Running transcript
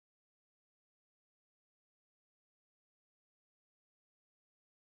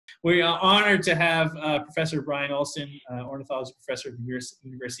We are honored to have Professor Brian Olsen, ornithology professor at the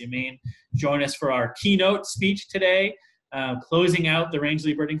University of Maine, join us for our keynote speech today, closing out the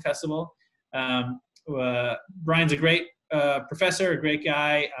Rangeley Birding Festival. Brian's a great professor, a great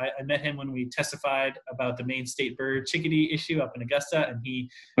guy. I met him when we testified about the Maine state bird chickadee issue up in Augusta, and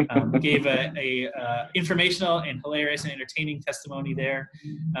he gave a informational and hilarious and entertaining testimony there.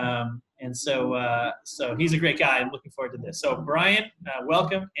 And so he's a great guy. I'm looking forward to this. So Brian,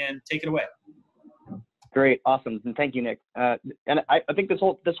 welcome and take it away. Great, awesome, and thank you, Nick. And I think this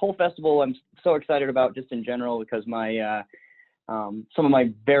whole festival I'm so excited about just in general because my some of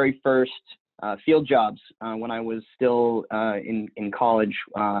my very first field jobs when I was still in college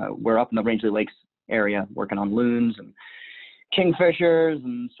were up in the Rangeley Lakes area working on loons and kingfishers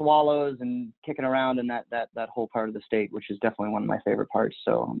and swallows and kicking around in that whole part of the state, which is definitely one of my favorite parts.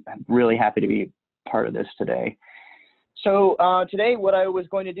 So I'm really happy to be part of this today. So today what I was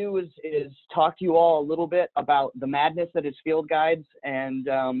going to do is talk to you all a little bit about the madness that is field guides and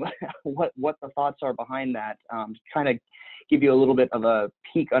what the thoughts are behind that. Trying to give you a little bit of a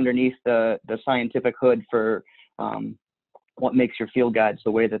peek underneath the scientific hood for what makes your field guides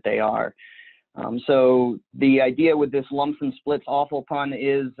the way that they are. So the idea with this lumps and splits awful pun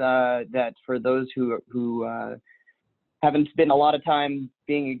is that for those who haven't spent a lot of time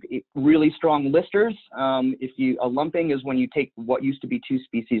being really strong listers, a lumping is when you take what used to be two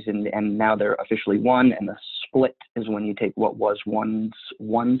species and now they're officially one, and the split is when you take what was one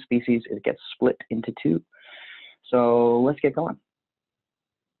species, it gets split into two. So let's get going.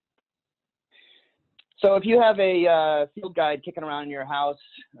 So if you have a field guide kicking around in your house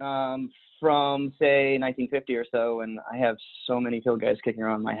from say 1950 or so, and I have so many field guides kicking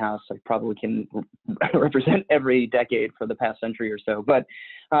around my house, I probably can represent every decade for the past century or so, but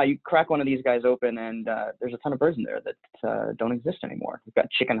you crack one of these guys open and there's a ton of birds in there that don't exist anymore. We've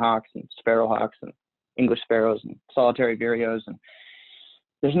got chicken hawks and sparrowhawks and English sparrows and solitary vireos, and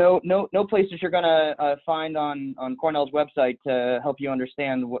there's no places you're gonna find on Cornell's website to help you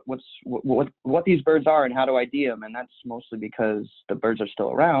understand what these birds are and how to ID them, and that's mostly because the birds are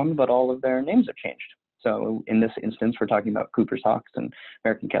still around, but all of their names have changed. So in this instance, we're talking about Cooper's hawks and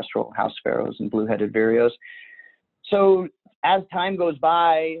American kestrel, house sparrows, and blue-headed vireos. So as time goes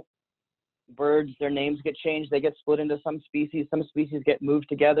by, birds, their names get changed, they get split into some species get moved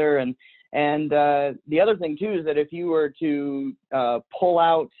together, and the other thing too is that if you were to pull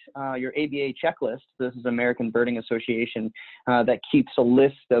out your ABA checklist, this is American Birding Association that keeps a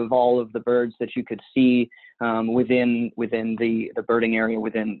list of all of the birds that you could see within the birding area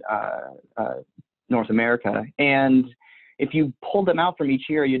within North America, and if you pulled them out from each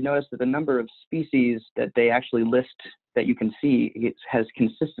year, you'd notice that the number of species that they actually list that you can see has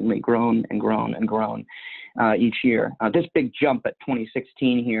consistently grown and grown and grown each year. This big jump at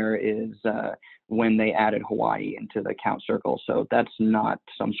 2016 here is when they added Hawaii into the count circle. So that's not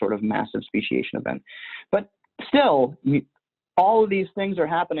some sort of massive speciation event. But still, all of these things are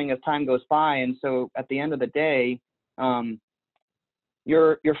happening as time goes by. And so at the end of the day,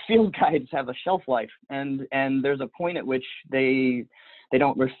 your field guides have a shelf life, and there's a point at which they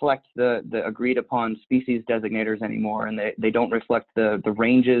don't reflect the agreed upon species designators anymore, and they don't reflect the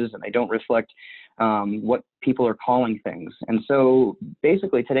ranges, and they don't reflect what people are calling things. And so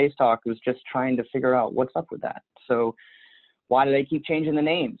basically today's talk was just trying to figure out what's up with that. So why do they keep changing the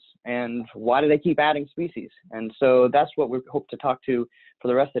names, and why do they keep adding species? And so that's what we hope to talk to for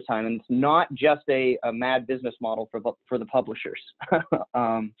the rest of the time. And it's not just a mad business model for the publishers.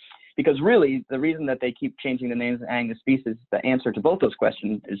 Because really, the reason that they keep changing the names and adding the species, the answer to both those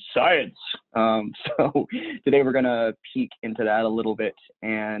questions is science. So today we're going to peek into that a little bit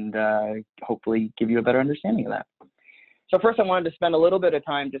and hopefully give you a better understanding of that. So first, I wanted to spend a little bit of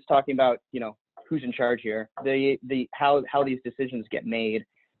time just talking about, who's in charge here, how these decisions get made.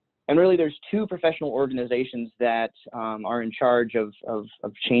 And really, there's two professional organizations that are in charge of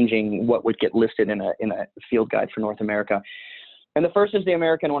changing what would get listed in a field guide for North America. And the first is the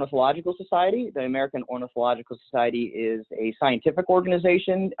American Ornithological Society. The American Ornithological Society is a scientific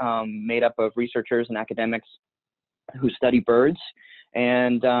organization made up of researchers and academics who study birds.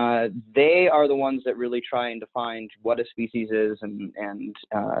 And they are the ones that really try and define what a species is and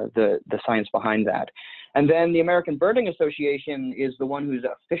the science behind that. And then the American Birding Association is the one who's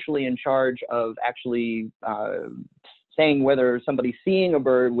officially in charge of actually saying whether somebody seeing a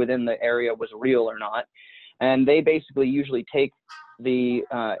bird within the area was real or not. And they basically usually take the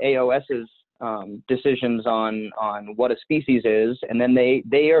AOS's decisions on what a species is, and then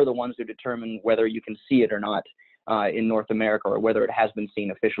they are the ones who determine whether you can see it or not in North America, or whether it has been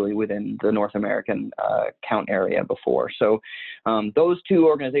seen officially within the North American count area before. So those two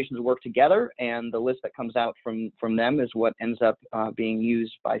organizations work together, and the list that comes out from them is what ends up being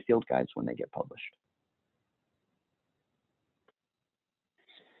used by field guides when they get published.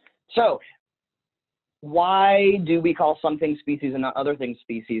 So why do we call some things species and not other things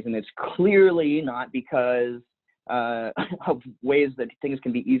species? And it's clearly not because of ways that things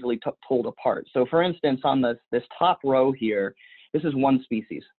can be easily pulled apart. So for instance, on this top row here, this is one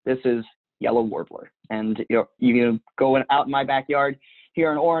species. This is yellow warbler. And you go out in my backyard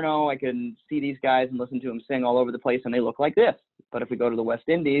here in Orono, I can see these guys and listen to them sing all over the place, and they look like this. But if we go to the West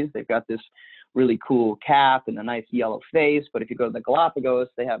Indies, they've got this really cool cap and a nice yellow face. But if you go to the Galapagos,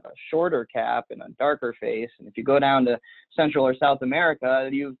 they have a shorter cap and a darker face. And if you go down to Central or South America,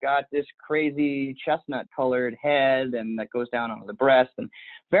 you've got this crazy chestnut colored head, and that goes down onto the breast, and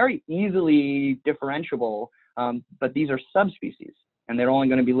very easily differentiable. But these are subspecies, and they're only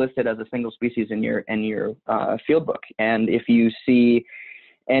going to be listed as a single species in your field book. And if you see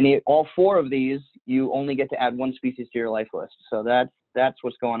all four of these, you only get to add one species to your life list. So that's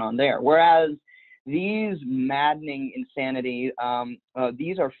what's going on there. Whereas these maddening insanity,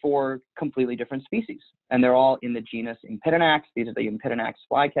 these are four completely different species, and they're all in the genus Impidinax. These are the Impidinax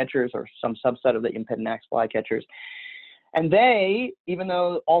flycatchers, or some subset of the Impidinax flycatchers. And they, even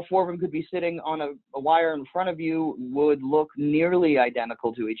though all four of them could be sitting on a wire in front of you, would look nearly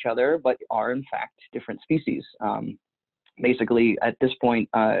identical to each other, but are in fact different species. Basically, at this point,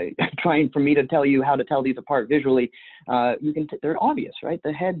 trying for me to tell you how to tell these apart visually, they're obvious, right?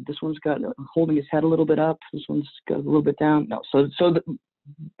 The head, this one's got holding his head a little bit up. This one's got a little bit down. No,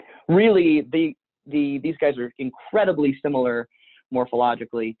 really, these guys are incredibly similar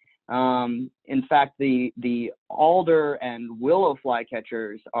morphologically. In fact, the alder and willow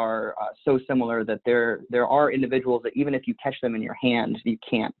flycatchers are so similar that there are individuals that even if you catch them in your hand, you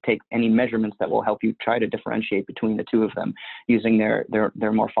can't take any measurements that will help you try to differentiate between the two of them using their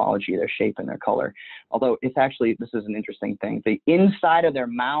morphology, their shape, and their color. Although it's actually, this is an interesting thing, the inside of their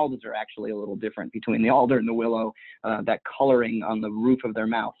mouths are actually a little different between the alder and the willow, that coloring on the roof of their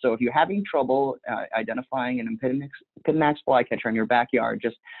mouth. So if you're having trouble identifying an Impidinax flycatcher in your backyard,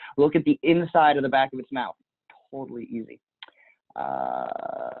 just look at the inside of the back of its mouth. Totally easy.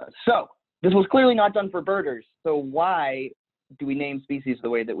 So this was clearly not done for birders. So why do we name species the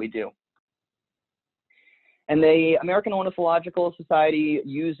way that we do? And the American Ornithological Society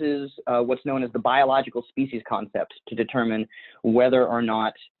uses what's known as the biological species concept to determine whether or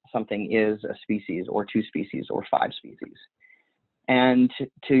not something is a species, or two species, or five species. And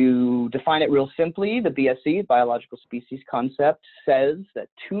to define it real simply, the BSC, biological species concept, says that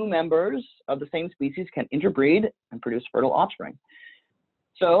two members of the same species can interbreed and produce fertile offspring.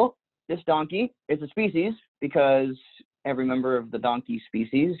 So this donkey is a species because every member of the donkey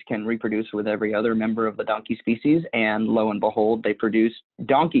species can reproduce with every other member of the donkey species, and lo and behold, they produce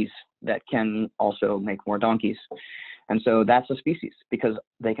donkeys that can also make more donkeys. And so that's a species because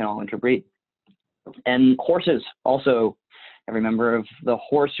they can all interbreed. And horses also, every member of the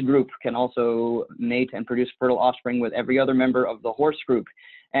horse group can also mate and produce fertile offspring with every other member of the horse group.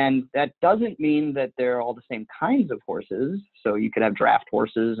 And that doesn't mean that they're all the same kinds of horses. So you could have draft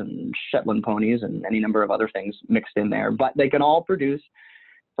horses and Shetland ponies and any number of other things mixed in there, but they can all produce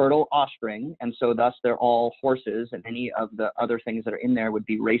fertile offspring. And so thus they're all horses, and any of the other things that are in there would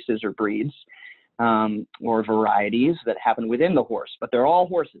be races or breeds. Or varieties that happen within the horse, but they're all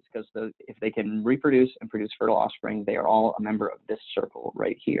horses because if they can reproduce and produce fertile offspring, they are all a member of this circle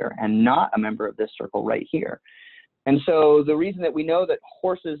right here and not a member of this circle right here. And so the reason that we know that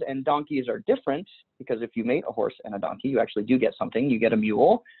horses and donkeys are different, because if you mate a horse and a donkey, you actually do get something. You get a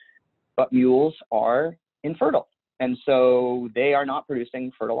mule, but mules are infertile. And so they are not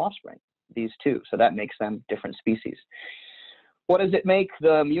producing fertile offspring, these two. So that makes them different species. What does it make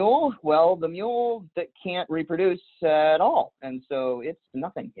the mule? Well, the mule that can't reproduce at all. And so it's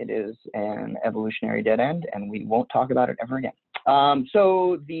nothing. It is an evolutionary dead end, and we won't talk about it ever again.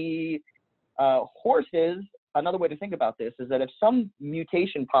 So the horses, another way to think about this is that if some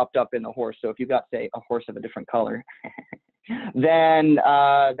mutation popped up in the horse, so if you've got, say, a horse of a different color, then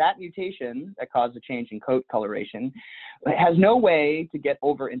that mutation that caused a change in coat coloration has no way to get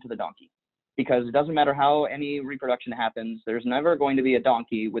over into the donkey. Because it doesn't matter how any reproduction happens, there's never going to be a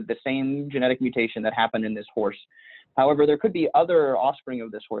donkey with the same genetic mutation that happened in this horse. However, there could be other offspring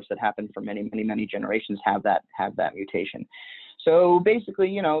of this horse that happened for many, many, many generations have that mutation. So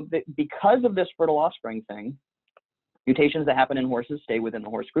basically, because of this fertile offspring thing, Mutations that happen in horses stay within the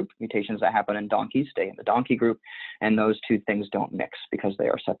horse group. Mutations that happen in donkeys stay in the donkey group. And those two things don't mix because they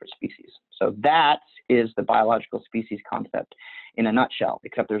are separate species. So that is the biological species concept in a nutshell,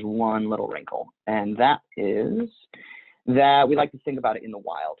 except there's one little wrinkle. And that is that we like to think about it in the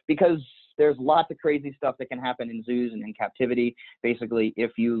wild, because there's lots of crazy stuff that can happen in zoos and in captivity. Basically,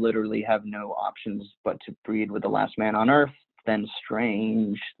 if you literally have no options but to breed with the last man on earth, then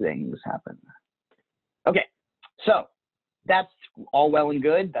strange things happen. Okay, so that's all well and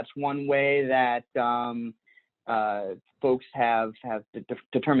good. That's one way that folks have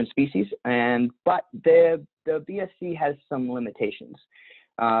determined species, but the BSC has some limitations.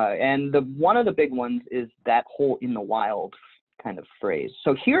 And one of the big ones is that whole "in the wild" kind of phrase.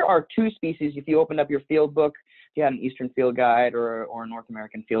 So here are two species. If you opened up your field book, if you had an Eastern Field Guide or a North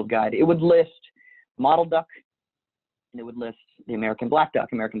American Field Guide, it would list mottled duck, and it would list the American black duck.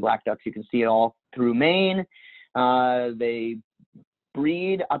 American black ducks, you can see it all through Maine. They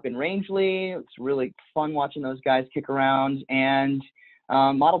breed up in Rangeley. It's really fun watching those guys kick around. And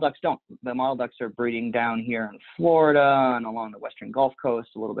mottled ducks don't. The mottled ducks are breeding down here in Florida and along the western Gulf Coast,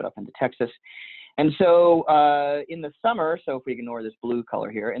 a little bit up into Texas. And so in the summer, so if we ignore this blue color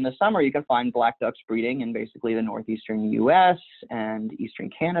here, in the summer you can find black ducks breeding in basically the northeastern US and eastern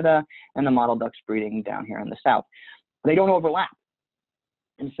Canada, and the mottled ducks breeding down here in the south. They don't overlap.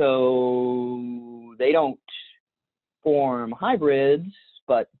 And so they don't form hybrids,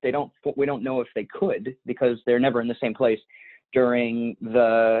 but we don't know if they could, because they're never in the same place during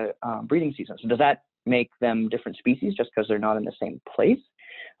the breeding season. So does that make them different species just because they're not in the same place?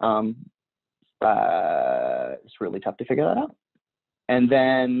 It's really tough to figure that out. And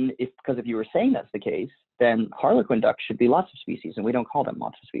then, because if you were saying that's the case, then harlequin ducks should be lots of species, and we don't call them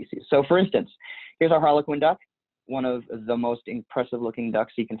lots of species. So for instance, here's our harlequin duck, one of the most impressive looking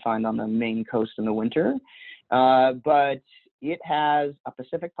ducks you can find on the Maine coast in the winter. But it has a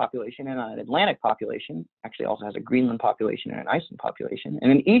Pacific population and an Atlantic population, actually also has a Greenland population and an Iceland population.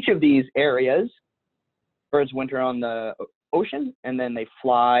 And in each of these areas, birds winter on the ocean, and then they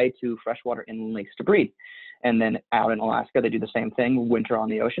fly to freshwater inland lakes to breed. And then out in Alaska, they do the same thing, winter on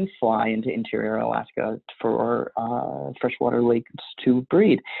the ocean, fly into interior Alaska for freshwater lakes to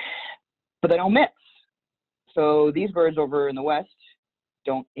breed. But they don't mix. So these birds over in the west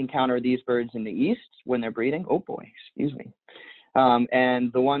don't encounter these birds in the east when they're breeding. Oh boy, excuse me.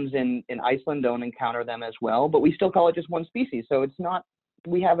 And the ones in Iceland don't encounter them as well, but we still call it just one species. So it's not,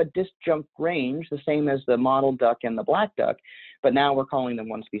 we have a disjunct range, the same as the mottled duck and the black duck, but now we're calling them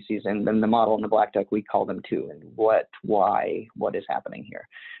one species, and then the mottled and the black duck, we call them two. And why, what is happening here?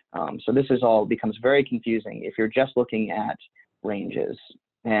 So this is all becomes very confusing if you're just looking at ranges.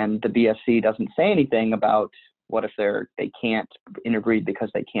 And the BSC doesn't say anything about what if they can't interbreed because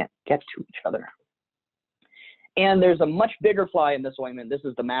they can't get to each other. And there's a much bigger fly in this ointment. This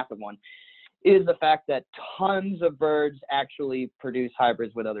is the massive one, is the fact that tons of birds actually produce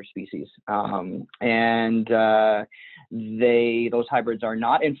hybrids with other species. Those hybrids are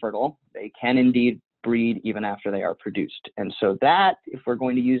not infertile. They can indeed breed even after they are produced. And so that, if we're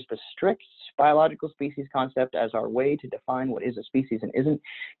going to use the strict biological species concept as our way to define what is a species and isn't,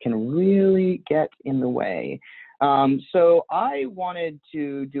 can really get in the way. So I wanted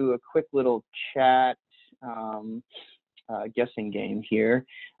to do a quick little chat guessing game here.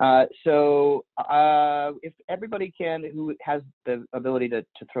 If everybody who has the ability to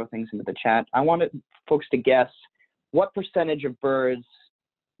throw things into the chat, I wanted folks to guess what percentage of birds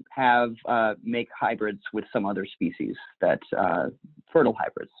make hybrids with some other species, that fertile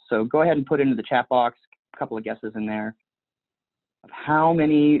hybrids. So go ahead and put into the chat box a couple of guesses in there of how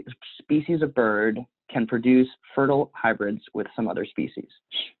many species of bird can produce fertile hybrids with some other species.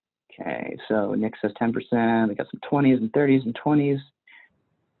 Okay, so Nick says 10%. We got some 20s and 30s and 20s.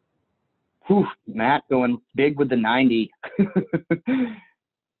 Whew, Matt going big with the 90.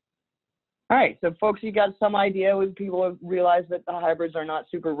 All right, so folks, you got some idea when people have realized that the hybrids are not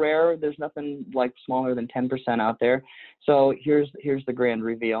super rare. There's nothing like smaller than 10% out there. So here's the grand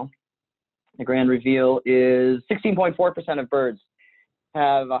reveal. The grand reveal is 16.4% of birds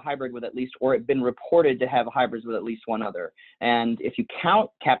have a hybrid with at least, or have been reported to have hybrids with at least one other. And if you count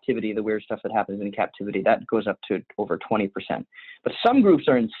captivity, the weird stuff that happens in captivity, that goes up to over 20%. But some groups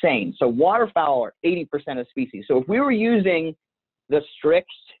are insane. So waterfowl are 80% of species. So if we were using the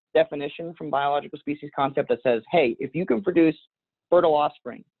strict definition from biological species concept that says, hey, if you can produce fertile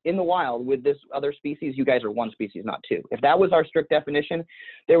offspring in the wild with this other species, you guys are one species, not two. If that was our strict definition,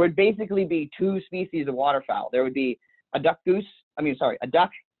 there would basically be two species of waterfowl. There would be a duck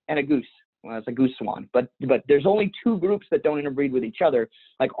and a goose. Well, it's a goose swan, but there's only two groups that don't interbreed with each other.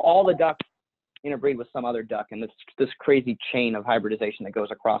 Like all the ducks interbreed with some other duck, and this crazy chain of hybridization that goes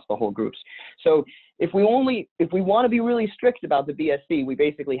across the whole groups. So if we want to be really strict about the BSC, we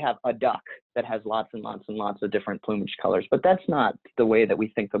basically have a duck that has lots and lots and lots of different plumage colors, but that's not the way that we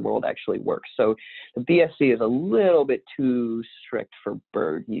think the world actually works. So the BSC is a little bit too strict for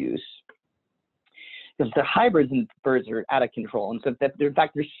bird use, because the hybrids in birds are out of control. And so in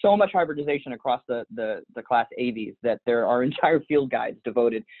fact, there's so much hybridization across the class aves that there are entire field guides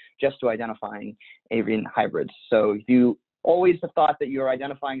devoted just to identifying avian hybrids. So if you always have thought that you're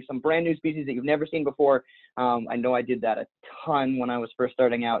identifying some brand new species that you've never seen before, I know I did that a ton when I was first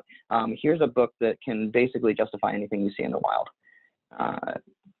starting out. Here's a book that can basically justify anything you see in the wild.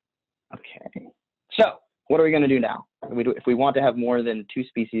 Okay, so what are we going to do now? If we want to have more than 2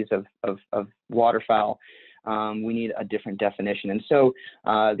 species of waterfowl, we need a different definition. And so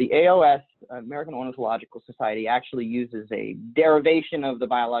the AOS, American Ornithological Society, actually uses a derivation of the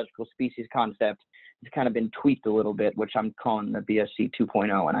biological species concept. It's kind of been tweaked a little bit, which I'm calling the BSC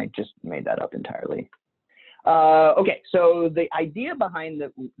 2.0, and I just made that up entirely. Okay, so the idea behind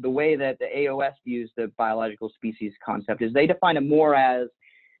the way that the AOS views the biological species concept is they define it more as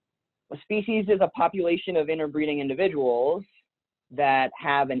a species is a population of interbreeding individuals that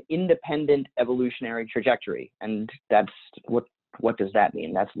have an independent evolutionary trajectory. And that's what does that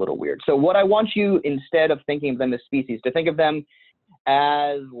mean? That's a little weird. So what I want you, instead of thinking of them as species, to think of them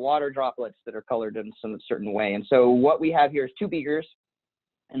as water droplets that are colored in some certain way. And so what we have here is 2 beakers,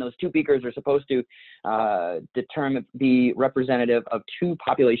 and those 2 beakers are supposed to be representative of 2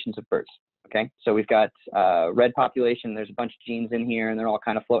 populations of birds. Okay, so we've got red population, there's a bunch of genes in here, and they're all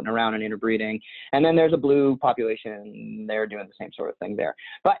kind of floating around and interbreeding. And then there's a blue population, and they're doing the same sort of thing there.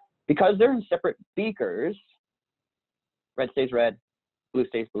 But because they're in separate beakers, red stays red, blue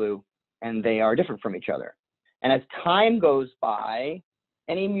stays blue, and they are different from each other. And as time goes by,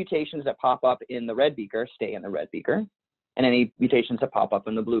 any mutations that pop up in the red beaker stay in the red beaker, and any mutations that pop up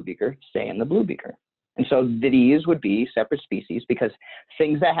in the blue beaker stay in the blue beaker. And so these would be separate species because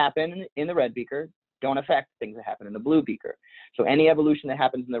things that happen in the red beaker don't affect things that happen in the blue beaker. So any evolution that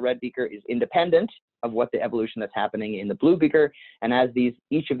happens in the red beaker is independent of what the evolution that's happening in the blue beaker. And as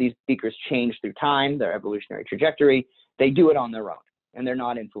each of these beakers change through time, their evolutionary trajectory, they do it on their own, and they're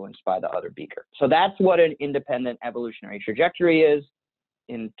not influenced by the other beaker. So that's what an independent evolutionary trajectory is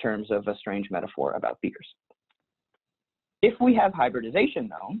in terms of a strange metaphor about beakers. If we have hybridization,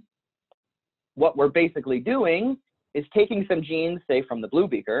 though, what we're basically doing is taking some genes, say, from the blue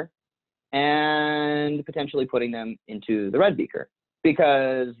beaker, and potentially putting them into the red beaker.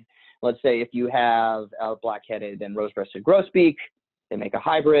 Because let's say if you have a black-headed and rose-breasted grosbeak, they make a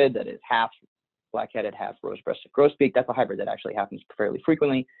hybrid that is half black-headed, half rose-breasted grosbeak. That's a hybrid that actually happens fairly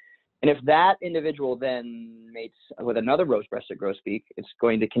frequently. And if that individual then mates with another rose-breasted grosbeak, it's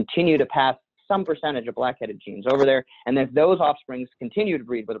going to continue to pass some percentage of black-headed genes over there. And if those offsprings continue to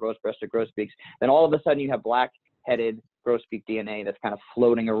breed with rose-breasted grosbeaks, then all of a sudden you have black-headed grosbeak DNA that's kind of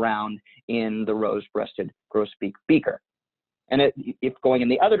floating around in the rose-breasted grosbeak beaker. And if going in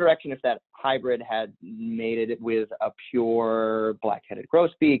the other direction, if that hybrid had mated with a pure black-headed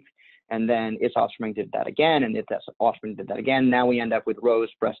grosbeak, and then its offspring did that again, and its offspring did that again, now we end up with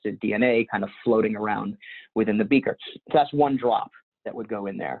rose-breasted DNA kind of floating around within the beaker. So that's one drop that would go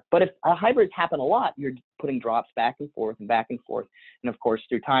in there. But if hybrids happen a lot, you're putting drops back and forth and back and forth. And of course,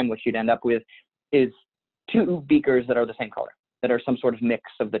 through time, what you'd end up with is 2 beakers that are the same color, that are some sort of mix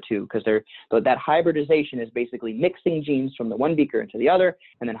of the 2, because that hybridization is basically mixing genes from the one beaker into the other,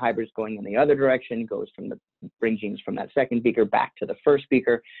 and then hybrids going in the other direction bring genes from that second beaker back to the first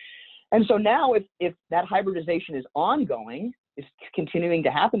beaker. And so now if that hybridization is ongoing, is continuing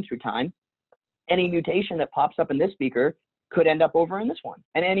to happen through time, any mutation that pops up in this beaker could end up over in this one.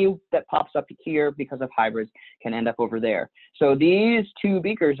 And any that pops up here because of hybrids can end up over there. So these 2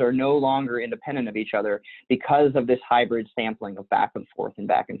 beakers are no longer independent of each other because of this hybrid sampling of back and forth and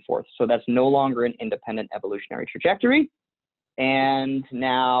back and forth. So that's no longer an independent evolutionary trajectory. And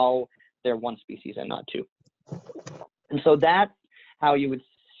now they're one species and not 2. And so that's how you would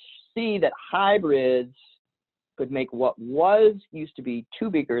see that hybrids could make what used to be 2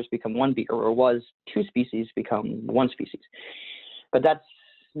 beakers become 1 beaker, or was 2 species become 1 species. But that's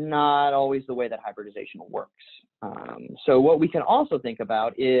not always the way that hybridization works. So what we can also think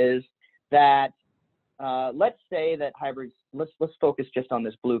about is that, let's say that hybrids, let's focus just on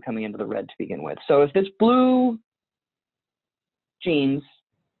this blue coming into the red to begin with. So if this blue genes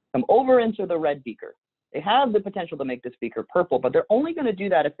come over into the red beaker, they have the potential to make this beaker purple, but they're only going to do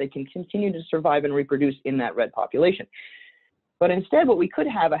that if they can continue to survive and reproduce in that red population. But instead, what we could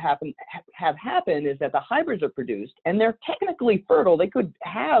have happen is that the hybrids are produced, and they're technically fertile. They could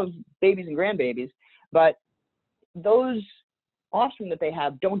have babies and grandbabies, but those offspring that they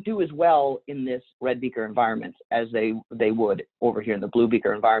have don't do as well in this red beaker environment as they would over here in the blue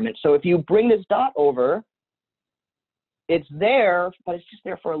beaker environment. So if you bring this dot over, it's there, but it's just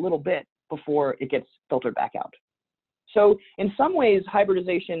there for a little bit before it gets filtered back out. So in some ways,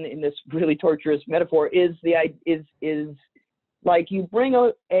 hybridization in this really torturous metaphor is like you bring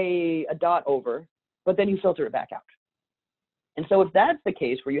a dot over, but then you filter it back out. And so if that's the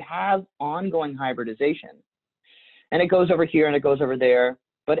case where you have ongoing hybridization, and it goes over here and it goes over there,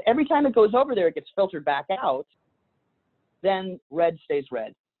 but every time it goes over there, it gets filtered back out, then red stays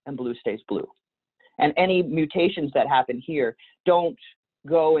red and blue stays blue. And any mutations that happen here don't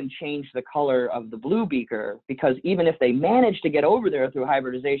go and change the color of the blue beaker, because even if they manage to get over there through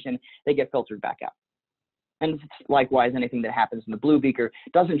hybridization, they get filtered back out. And likewise, anything that happens in the blue beaker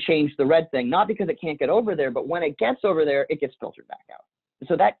doesn't change the red thing, not because it can't get over there, but when it gets over there, it gets filtered back out. And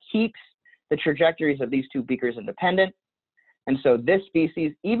so that keeps the trajectories of these two beakers independent. And so this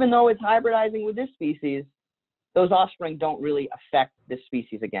species, even though it's hybridizing with this species, those offspring don't really affect this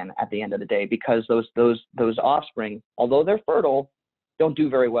species again at the end of the day, because those offspring, although they're fertile, don't do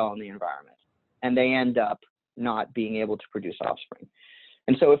very well in the environment, and they end up not being able to produce offspring.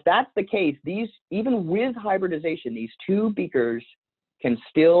 And so if that's the case, these, even with hybridization, these two beakers can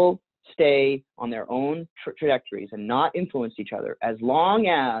still stay on their own trajectories and not influence each other, as long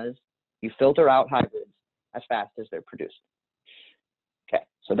as you filter out hybrids as fast as they're produced. Okay,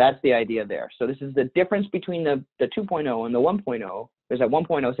 so that's the idea there. So this is the difference between the 2.0 and the 1.0. There's that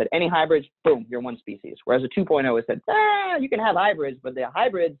 1.0 said any hybrids, boom, you're one species. Whereas the 2.0 is said, you can have hybrids, but the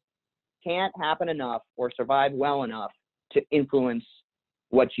hybrids can't happen enough or survive well enough to influence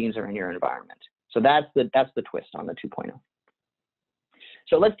what genes are in your environment. So that's the twist on the 2.0.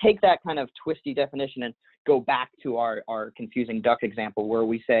 So let's take that kind of twisty definition and go back to our confusing duck example, where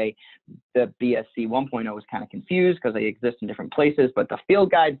we say the BSC 1.0 is kind of confused because they exist in different places, but the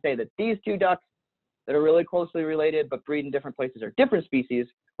field guides say that these two ducks that are really closely related but breed in different places are different species,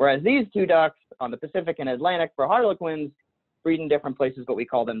 whereas these two ducks on the Pacific and Atlantic for harlequins breed in different places, but we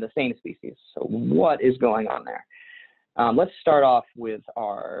call them the same species. So what is going on there? Let's start off with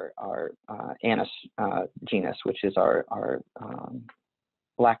our Anis genus, which is our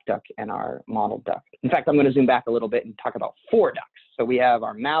black duck and our mottled duck. In fact, I'm going to zoom back a little bit and talk about 4 ducks. So we have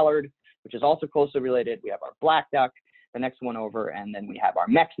our mallard, which is also closely related. We have our black duck, the next one over, and then we have our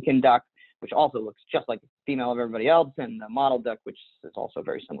Mexican duck, which also looks just like the female of everybody else, and the mottled duck, which is also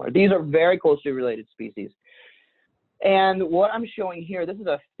very similar. These are very closely related species. And what I'm showing here, this is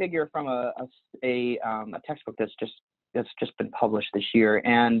a figure from a textbook that's just been published this year,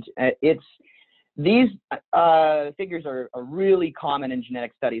 and these figures are really common in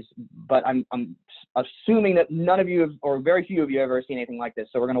genetic studies, but I'm assuming that none of you have, or very few of you have ever seen anything like this.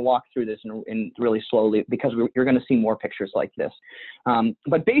 So we're going to walk through this in really slowly, because you're going to see more pictures like this.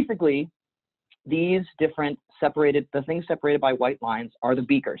 But basically, these different the things separated by white lines are the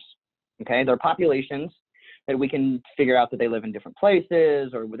beakers. Okay, they're populations that we can figure out that they live in different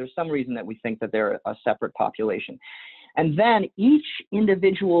places, or there's some reason that we think that they're a separate population. And then each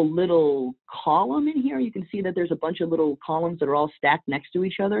individual little column in here, you can see that there's a bunch of little columns that are all stacked next to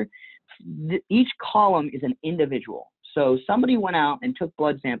each other. Each column is an individual. So somebody went out and took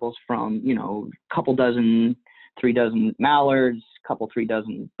blood samples from, a couple dozen, 3 dozen mallards, couple 3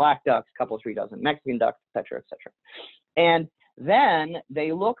 dozen black ducks, couple 3 dozen Mexican ducks, et cetera, et cetera. And then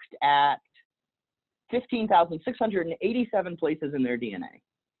they looked at 15,687 places in their DNA.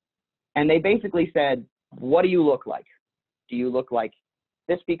 And they basically said, what do you look like? Do you look like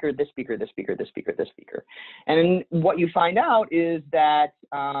this beaker, this beaker, this beaker, this beaker, this beaker? And what you find out is that,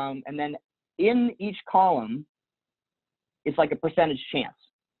 and then in each column, it's like a percentage chance.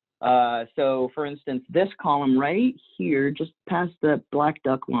 So for instance, this column right here, just past the black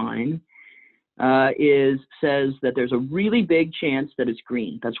duck line, says that there's a really big chance that it's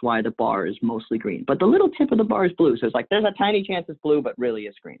green. That's why the bar is mostly green. But the little tip of the bar is blue. So it's like there's a tiny chance it's blue, but really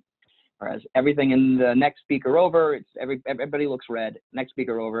it's green. Whereas everything in the next beaker over, everybody looks red. Next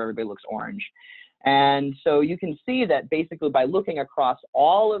beaker over, everybody looks orange. And so you can see that basically by looking across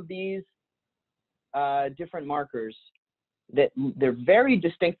all of these different markers, that they're very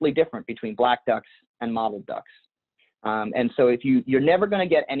distinctly different between black ducks and mottled ducks. And so you're never going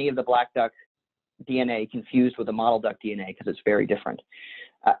to get any of the black duck DNA confused with the mottled duck DNA, because it's very different.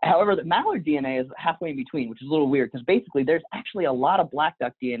 However, the mallard DNA is halfway in between, which is a little weird, because basically there's actually a lot of black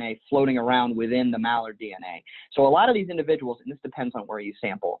duck DNA floating around within the mallard DNA. So a lot of these individuals, and this depends on where you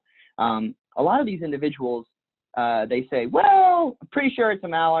sample, a lot of these individuals they say, well, I'm pretty sure it's a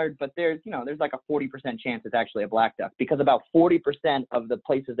mallard, but there's like a 40% chance it's actually a black duck, because about 40% of the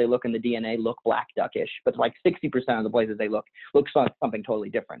places they look in the DNA look black duckish, but like 60% of the places they look something totally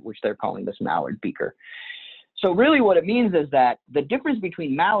different, which they're calling this mallard beaker. So really what it means is that the difference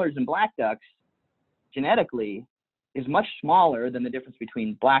between mallards and black ducks genetically is much smaller than the difference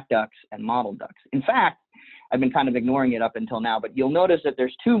between black ducks and mottled ducks. In fact, I've been kind of ignoring it up until now, but you'll notice that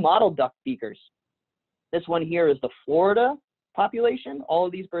there's two mottled duck beakers. This one here is the Florida population. All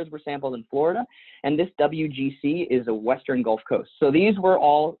of these birds were sampled in Florida, and this WGC is a Western Gulf Coast. So these were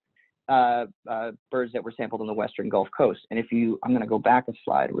all birds that were sampled on the Western Gulf Coast. And I'm going to go back a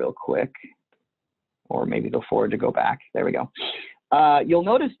slide real quick, or maybe go forward to go back. There we go. You'll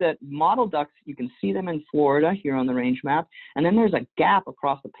notice that mottled ducks, you can see them in Florida here on the range map, and then there's a gap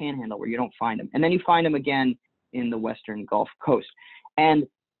across the panhandle where you don't find them. And then you find them again in the Western Gulf Coast. And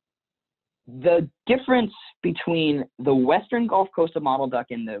the difference between the Western Gulf Coast of mottled duck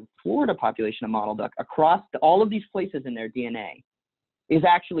and the Florida population of mottled duck across all of these places in their DNA is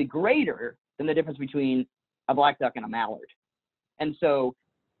actually greater than the difference between a black duck and a mallard. And so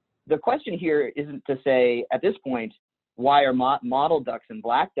the question here isn't to say at this point, why are mottled ducks and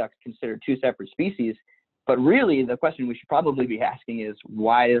black ducks considered two separate species? But really, the question we should probably be asking is,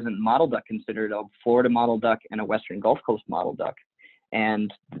 why isn't mottled duck considered a Florida mottled duck and a Western Gulf Coast mottled duck?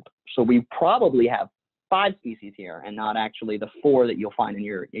 And so we probably have 5 species here, and not actually the 4 that you'll find in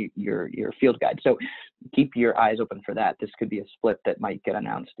your field guide. So keep your eyes open for that. This could be a split that might get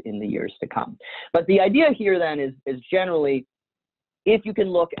announced in the years to come. But the idea here then is generally, if you can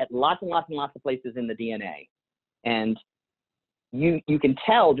look at lots and lots and lots of places in the DNA, and you can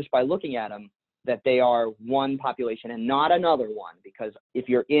tell just by looking at them that they are one population and not another one, because if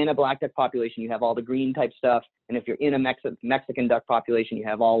you're in a black duck population, you have all the green type stuff, and if you're in a Mexican duck population, you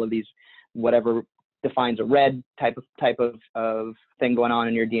have all of these, whatever defines a red type of thing going on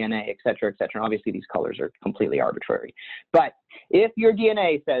in your DNA, et cetera, et cetera. And obviously, these colors are completely arbitrary. But if your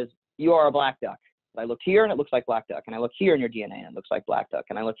DNA says you are a black duck, I look here and it looks like black duck, and I look here in your DNA and it looks like black duck,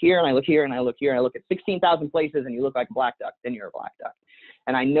 and I look here and I look here and I look here and I look at 16,000 places and you look like a black duck, then you're a black duck.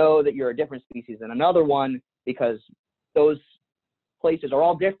 And I know that you're a different species than another one because those places are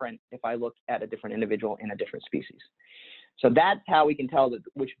all different if I look at a different individual in a different species. So that's how we can tell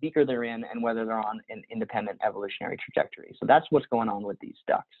which beaker they're in and whether they're on an independent evolutionary trajectory. So that's what's going on with these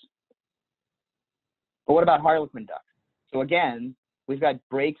ducks. But what about harlequin ducks? So again, we've got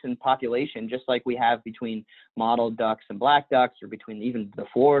breaks in population, just like we have between mottled ducks and black ducks, or between even the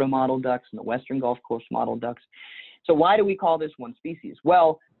Florida mottled ducks and the Western Gulf Coast mottled ducks. So why do we call this one species?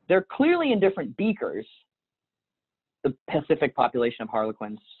 Well, they're clearly in different beakers, the Pacific population of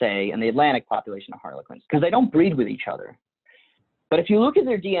harlequins, say, and the Atlantic population of harlequins, because they don't breed with each other. But if you look at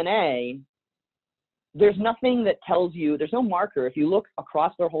their DNA, there's nothing that tells you, there's no marker. If you look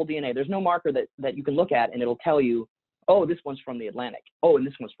across their whole DNA, there's no marker that you can look at and it'll tell you, oh, this one's from the Atlantic. Oh, and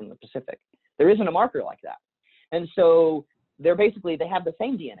this one's from the Pacific. There isn't a marker like that. And so they have the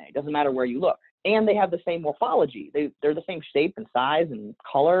same DNA. It doesn't matter where you look. And they have the same morphology. They're the same shape and size and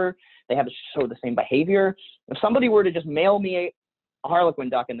color. They have the same behavior. If somebody were to just mail me a harlequin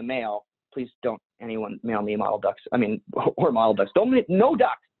duck in the mail, please don't anyone mail me mottled ducks. I mean, or mottled ducks. No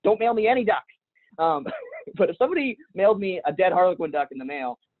ducks. Don't mail me any ducks. But if somebody mailed me a dead harlequin duck in the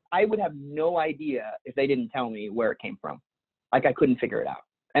mail, I would have no idea if they didn't tell me where it came from. Like, I couldn't figure it out.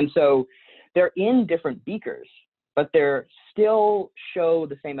 And so they're in different beakers, but they're still show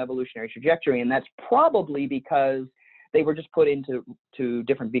the same evolutionary trajectory. And that's probably because they were just put into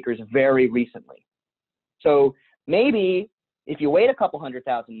different beakers very recently. So maybe if you wait a couple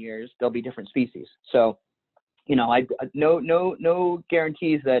 100,000 years, there'll be different species. So, you know, no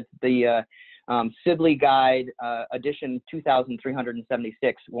guarantees that the Sibley Guide edition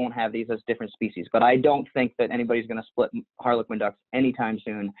 2376 won't have these as different species, but I don't think that anybody's going to split harlequin ducks anytime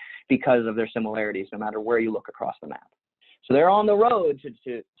soon because of their similarities, no matter where you look across the map. So they're on the road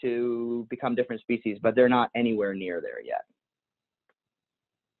to become different species, but they're not anywhere near there yet.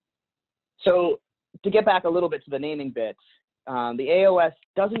 So to get back a little bit to the naming bit, the AOS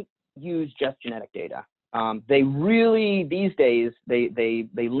doesn't use just genetic data. They really, these days, they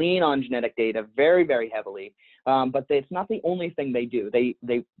lean on genetic data very, very heavily, but it's not the only thing they do.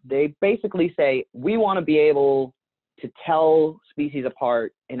 They basically say, we want to be able to tell species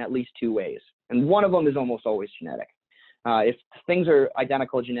apart in at least 2 ways. And one of them is almost always genetic. If things are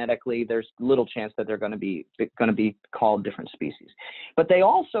identical genetically, there's little chance that they're going to be called different species. But they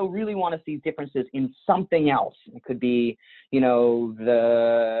also really want to see differences in something else. It could be, you know,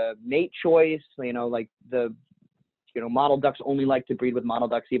 the mate choice, you know, like the Mottled ducks only like to breed with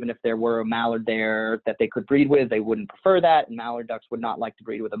mottled ducks. Even if there were a mallard there that they could breed with, they wouldn't prefer that. And mallard ducks would not like to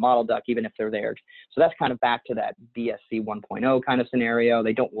breed with a mottled duck, even if they're there. So that's kind of back to that BSC 1.0 kind of scenario.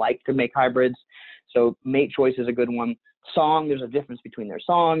 They don't like to make hybrids. So mate choice is a good one. Song, there's a difference between their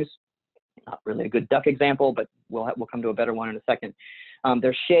songs. Not really a good duck example, but we'll come to a better one in a second.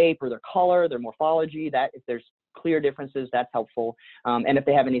 Their shape or their color, their morphology, that if there's clear differences, that's helpful. And if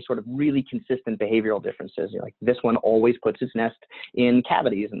they have any sort of really consistent behavioral differences, like this one always puts its nest in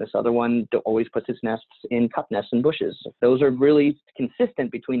cavities and this other one always puts its nests in cup nests and bushes. If those are really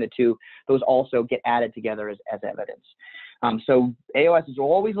consistent between the two, those also get added together as evidence. So AOS is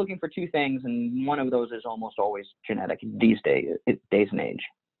always looking for two things, and one of those is almost always genetic these days and age.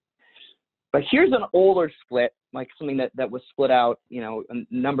 But here's an older split, like something that was split out, a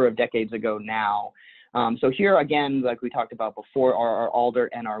number of decades ago now. So here again, like we talked about before, are our alder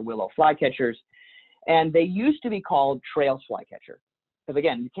and our willow flycatchers. And they used to be called trails flycatcher. Because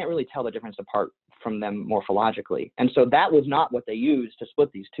again, you can't really tell the difference apart from them morphologically. And so that was not what they used to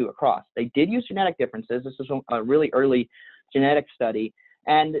split these two across. They did use genetic differences. This is a really early genetic study.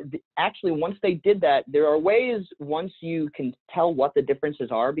 And actually, once they did that, there are ways, once you can tell what the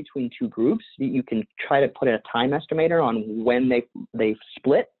differences are between two groups, you can try to put a time estimator on when they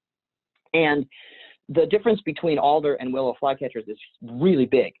split. And the difference between alder and willow flycatchers is really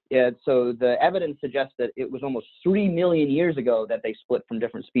big. So the evidence suggests that it was almost 3 million years ago that they split from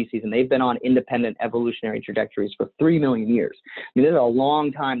different species, and they've been on independent evolutionary trajectories for 3 million years. I mean, this is a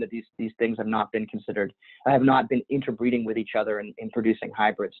long time that these things have not been considered, have not been interbreeding with each other and producing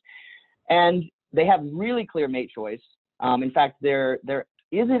hybrids. And they have really clear mate choice. In fact, there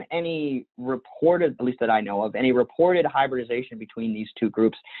isn't any reported, at least that I know of, any reported hybridization between these two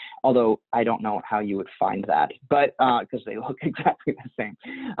groups, although I don't know how you would find that, but because they look exactly the same.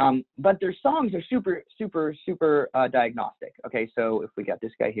 But their songs are super, super, super diagnostic. Okay, so if we got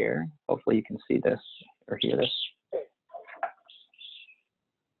this guy here, hopefully you can see this or hear this.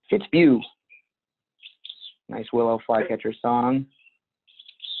 Fitzbew, nice willow flycatcher song.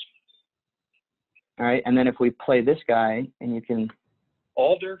 All right, and then if we play this guy, and you can,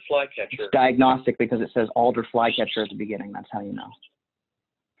 alder flycatcher. It's diagnostic because it says alder flycatcher at the beginning. That's how you know.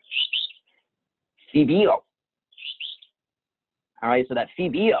 Phoebeo. All right, so that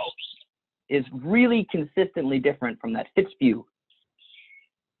Phoebeo is really consistently different from that Fitzbew.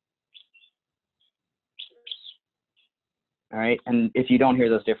 All right, and if you don't hear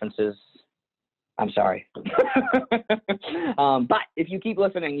those differences, I'm sorry. But if you keep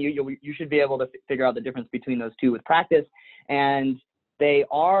listening, you should be able to figure out the difference between those two with practice. And they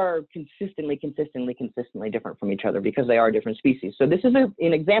are consistently different from each other because they are different species. So this is an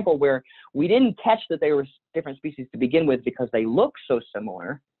example where we didn't catch that they were different species to begin with because they look so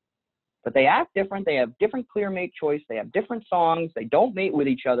similar, but they act different. They have different clear mate choice. They have different songs. They don't mate with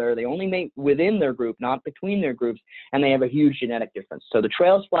each other. They only mate within their group, not between their groups, and they have a huge genetic difference. So the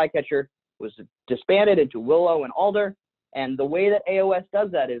trails flycatcher was disbanded into willow and alder. And the way that AOS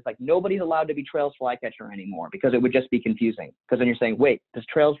does that is like nobody's allowed to be trails flycatcher anymore because it would just be confusing. Because then you're saying, wait, does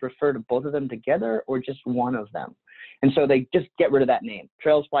trails refer to both of them together or just one of them? And so they just get rid of that name.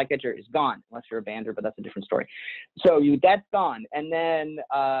 Trails flycatcher is gone, unless you're a bander, but that's a different story. So that's gone. And then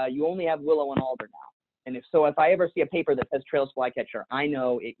you only have willow and alder now. And if I ever see a paper that says trails flycatcher, I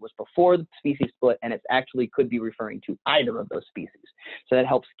know it was before the species split, and it actually could be referring to either of those species. So that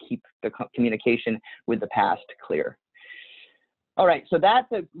helps keep the communication with the past clear. All right, so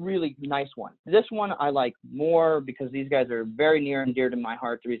that's a really nice one. This one I like more because these guys are very near and dear to my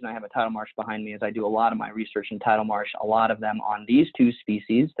heart. The reason I have a tidal marsh behind me is I do a lot of my research in tidal marsh, a lot of them on these two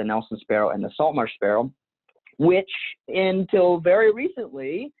species, the Nelson sparrow and the salt marsh sparrow, which until very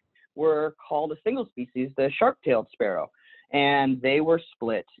recently were called a single species, the sharp-tailed sparrow, and they were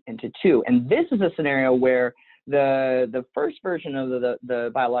split into two. And this is a scenario where the first version of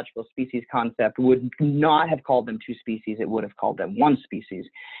the biological species concept would not have called them two species. It would have called them one species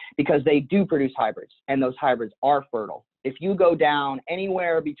because they do produce hybrids, and those hybrids are fertile. If you go down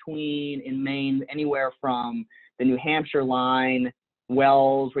anywhere between, in Maine, anywhere from the New Hampshire line,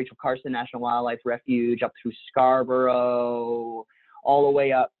 Wells, Rachel Carson National Wildlife Refuge, up through Scarborough, all the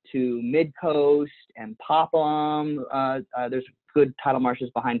way up to Midcoast and Popham, there's good tidal marshes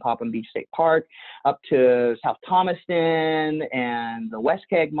behind Popham Beach State Park, up to South Thomaston and the West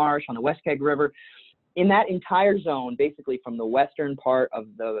Keg Marsh on the West Keg River. In that entire zone, basically from the western part of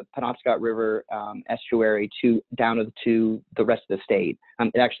the Penobscot River estuary down to the rest of the state.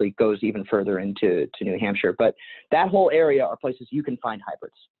 It actually goes even further into New Hampshire. But that whole area are places you can find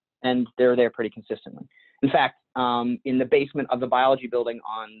hybrids, and they're there pretty consistently. In fact, in the basement of the biology building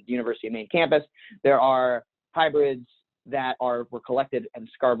on the University of Maine campus, there are hybrids that were collected in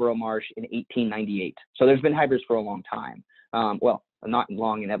Scarborough Marsh in 1898. So there's been hybrids for a long time. Well, not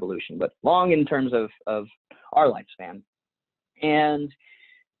long in evolution, but long in terms of our lifespan.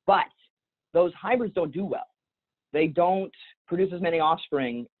 But those hybrids don't do well. They don't produce as many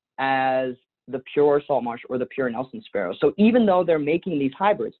offspring as the pure salt marsh or the pure Nelson sparrow. So even though they're making these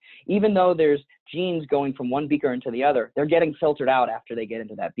hybrids, even though there's genes going from one beaker into the other, they're getting filtered out after they get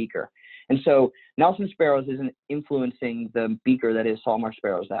into that beaker. And so Nelson sparrows isn't influencing the beaker that is salt marsh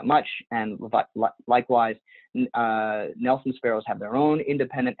sparrows that much. And likewise, Nelson sparrows have their own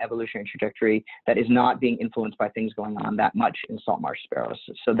independent evolutionary trajectory that is not being influenced by things going on that much in salt marsh sparrows.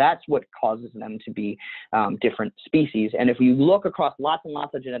 So that's what causes them to be different species. And if you look across lots and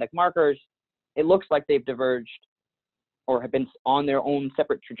lots of genetic markers, it looks like they've diverged or have been on their own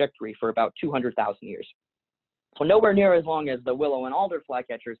separate trajectory for about 200,000 years. So nowhere near as long as the willow and alder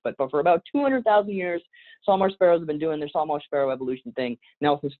flycatchers, but for about 200,000 years, salt marsh sparrows have been doing their salt marsh sparrow evolution thing.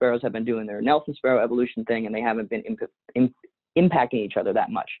 Nelson sparrows have been doing their Nelson sparrow evolution thing, and they haven't been impacting each other that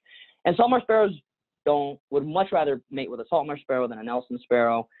much. And salt marsh sparrows would much rather mate with a salt marsh sparrow than a Nelson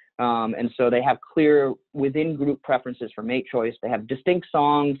sparrow. And so they have clear within group preferences for mate choice. They have distinct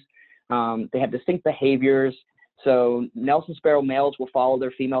songs. They have distinct behaviors. So Nelson sparrow males will follow their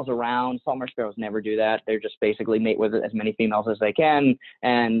females around. Salt marsh sparrows never do that. They're just basically mate with as many females as they can,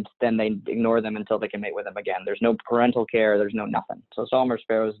 and then they ignore them until they can mate with them again. There's no parental care. There's no nothing. So salt marsh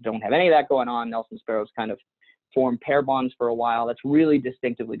sparrows don't have any of that going on. Nelson sparrows kind of form pair bonds for a while. That's really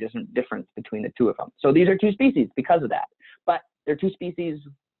distinctively different between the two of them. So these are two species because of that. But they're two species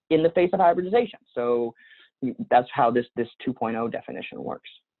in the face of hybridization. So that's how this 2.0 definition works.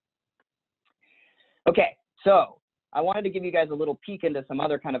 Okay. So I wanted to give you guys a little peek into some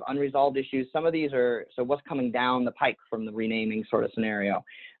other kind of unresolved issues. Some of these are, so what's coming down the pike from the renaming sort of scenario,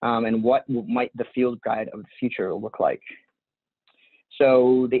 and what might the field guide of the future look like.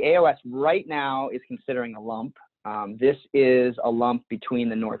 So the AOS right now is considering a lump. This is a lump between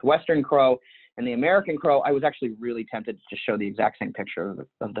the northwestern crow and the American crow. I was actually really tempted to show the exact same picture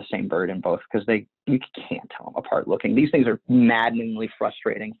of the same bird in both, because you can't tell them apart looking. These things are maddeningly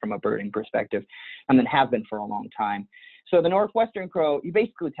frustrating from a birding perspective, and then have been for a long time. So the northwestern crow, you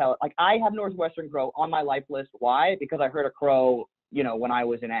basically tell it, like, I have northwestern crow on my life list. Why? Because I heard a crow, when I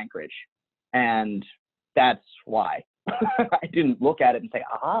was in Anchorage, and that's why. I didn't look at it and say,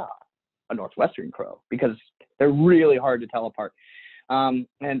 aha, a northwestern crow, because they're really hard to tell apart.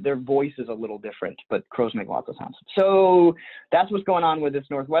 And their voice is a little different, but crows make lots of sounds. So that's what's going on with this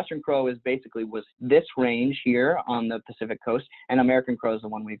northwestern crow, is basically was this range here on the Pacific coast, and American crow is the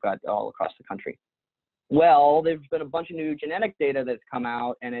one we've got all across the country. Well, there's been a bunch of new genetic data that's come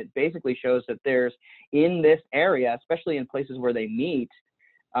out, and it basically shows that there's, in this area, especially in places where they meet,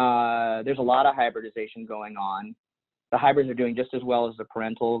 there's a lot of hybridization going on. The hybrids are doing just as well as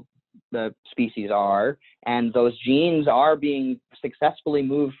the species are, and those genes are being successfully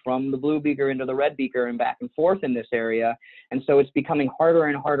moved from the blue beaker into the red beaker and back and forth in this area. And so it's becoming harder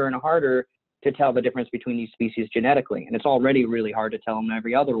and harder and harder to tell the difference between these species genetically. And it's already really hard to tell them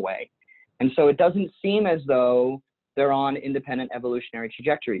every other way. And so it doesn't seem as though they're on independent evolutionary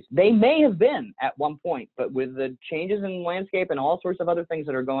trajectories. They may have been at one point, but with the changes in landscape and all sorts of other things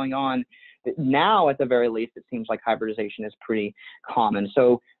that are going on, now at the very least, it seems like hybridization is pretty common.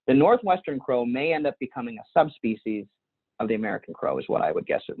 So the northwestern crow may end up becoming a subspecies of the American crow, is what I would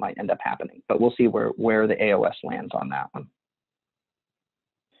guess it might end up happening. But we'll see where the AOS lands on that one.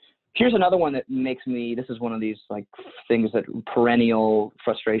 Here's another one that makes me, this is one of these like things that perennial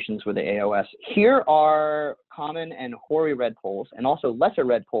frustrations with the AOS. Here are common and hoary redpolls, and also lesser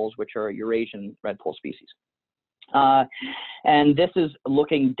redpolls, which are Eurasian redpoll species. And this is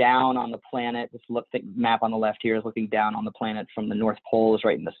looking down on the planet. This map on the left here is looking down on the planet from the North Pole is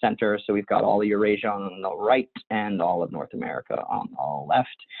right in the center. So we've got all of Eurasia on the right and all of North America on the left.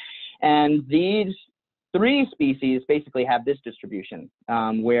 And these three species basically have this distribution,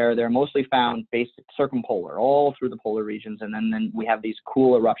 where they're mostly found based circumpolar, all through the polar regions. And then we have these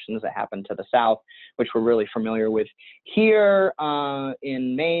cool eruptions that happen to the south, which we're really familiar with here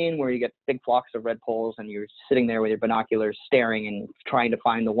in Maine, where you get big flocks of redpolls, and you're sitting there with your binoculars staring and trying to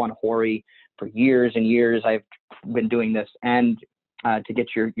find the one hoary for years and years. I've been doing this, and to get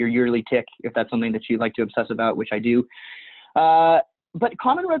your yearly tick, if that's something that you like to obsess about, which I do. But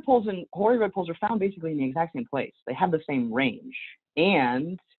common redpolls and hoary redpolls are found basically in the exact same place. They have the same range.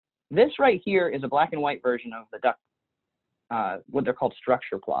 And this right here is a black and white version of the duck, what they're called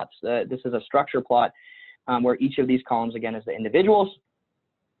structure plots. This is a structure plot where each of these columns, again, is the individuals.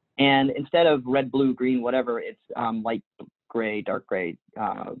 And instead of red, blue, green, whatever, it's light gray, dark gray,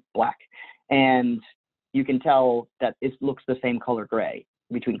 black. And you can tell that it looks the same color gray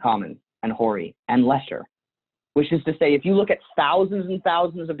between common and hoary and lesser, which is to say, if you look at thousands and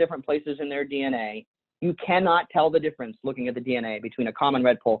thousands of different places in their DNA, you cannot tell the difference looking at the DNA between a common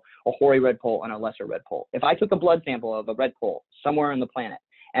red pole, a hoary red pole, and a lesser red pole. If I took a blood sample of a red pole somewhere on the planet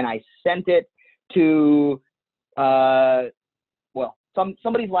and I sent it to,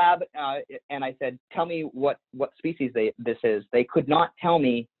 somebody's lab, and I said, tell me what species this is, they could not tell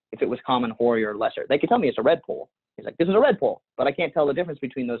me if it was common, hoary, or lesser. They could tell me it's a red pole. He's like, this is a red pole, but I can't tell the difference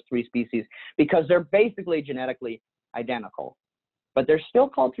between those three species because they're basically genetically identical, but they're still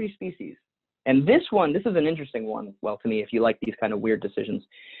called three species. And this is an interesting one, well, to me, if you like these kind of weird decisions,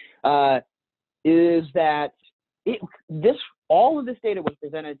 is that all of this data was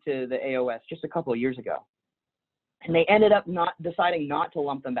presented to the AOS just a couple of years ago. And they ended up deciding not to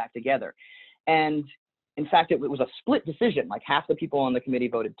lump them back together. And in fact, it was a split decision. Like half the people on the committee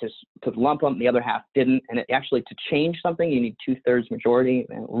voted to lump them, the other half didn't. And to change something, you need 2/3 majority.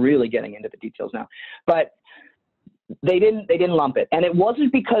 And really getting into the details now, but they didn't lump it. And it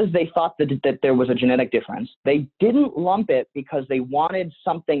wasn't because they thought that there was a genetic difference. They didn't lump it because they wanted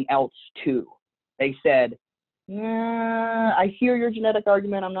something else too. They said, I hear your genetic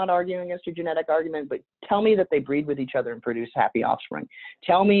argument. I'm not arguing against your genetic argument, but tell me that they breed with each other and produce happy offspring.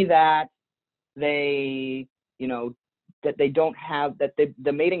 Tell me that they, that they don't have, they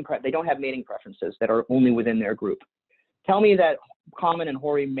don't have mating preferences that are only within their group. Tell me that common and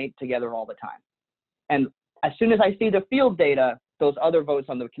hoary mate together all the time. And as soon as I see the field data, those other votes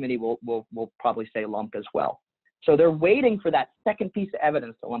on the committee will probably say lump as well. So they're waiting for that second piece of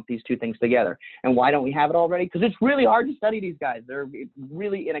evidence to lump these two things together. And why don't we have it already? Because it's really hard to study these guys. They're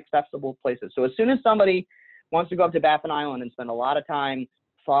really inaccessible places. So as soon as somebody wants to go up to Baffin Island and spend a lot of time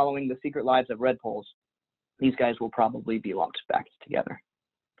following the secret lives of red poles, these guys will probably be lumped back together.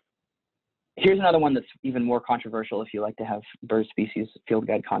 Here's another one that's even more controversial if you like to have bird species field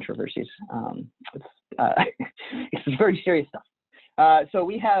guide controversies. It's very serious stuff. So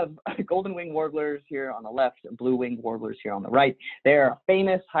we have golden winged warblers here on the left and blue winged warblers here on the right. They're a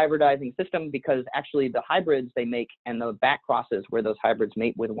famous hybridizing system because actually the hybrids they make and the back crosses where those hybrids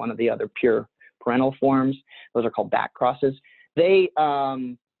mate with one of the other pure parental forms, those are called back crosses. They're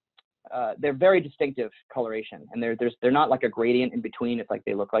very distinctive coloration, and they're not like a gradient in between. It's like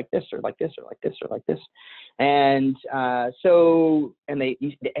they look like this or like this or like this or like this. And they,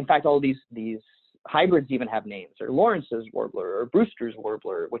 in fact, all these hybrids even have names, or Lawrence's warbler or Brewster's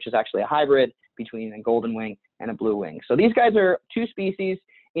warbler, which is actually a hybrid between a golden wing and a blue wing. So these guys are two species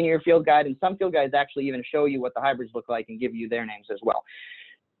in your field guide, and some field guides actually even show you what the hybrids look like and give you their names as well.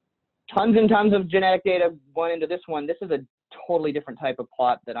 Tons and tons of genetic data went into this one. This is a totally different type of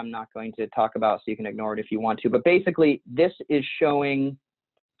plot that I'm not going to talk about, so you can ignore it if you want to. But basically, this is showing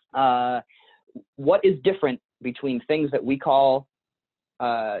what is different between things that we call,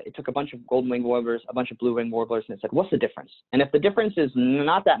 it took a bunch of golden winged warblers, a bunch of blue winged warblers, and it said, what's the difference? And if the difference is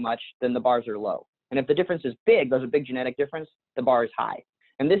not that much, then the bars are low. And if the difference is big, there's a big genetic difference, the bar is high.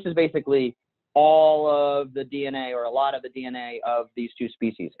 And this is basically all of the DNA, or a lot of the DNA of these two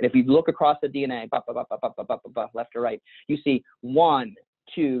species. And if you look across the DNA, left to right, you see 1,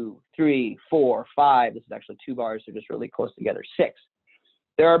 2, 3, 4, 5. This is actually 2 bars, they're just really close together. 6.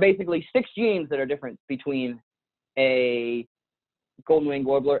 There are basically 6 genes that are different between a golden winged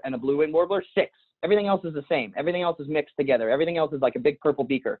warbler and a blue winged warbler. 6. Everything else is the same. Everything else is mixed together. Everything else is like a big purple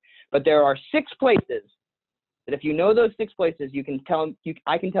beaker. But there are 6 places that if you know those 6 places, you can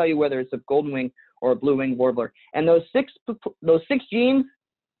I can tell you whether it's a golden wing or a blue winged warbler. And those six genes,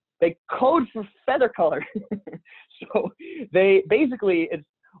 they code for feather color. So they basically,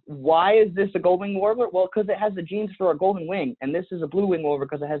 why is this a golden winged warbler? Well, because it has the genes for a golden wing, and this is a blue winged warbler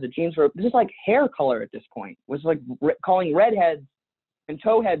because it has the genes for, this is like hair color at this point. It was like calling redheads and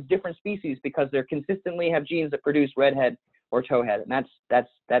towheads different species because they consistently have genes that produce redhead or towhead, and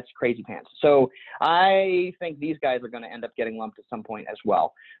that's crazy pants. So I think these guys are going to end up getting lumped at some point as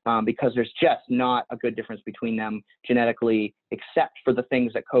well, because there's just not a good difference between them genetically, except for the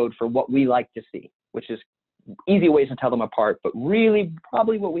things that code for what we like to see, which is easy ways to tell them apart. But really,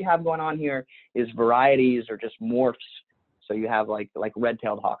 probably what we have going on here is varieties or just morphs. So you have like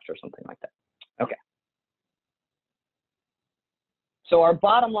red-tailed hawks or something like that. Okay. So our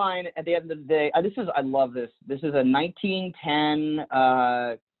bottom line at the end of the day, I love this. This is a 1910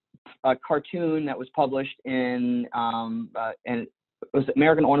 a cartoon that was published in, and it was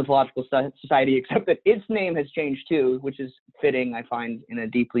American Ornithological Society, except that its name has changed too, which is fitting, I find, in a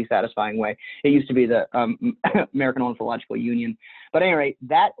deeply satisfying way. It used to be the American Ornithological Union. But at any rate,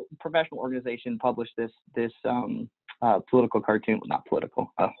 that professional organization published this political cartoon. Well, not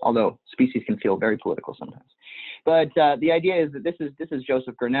political, although species can feel very political sometimes. But the idea is that this is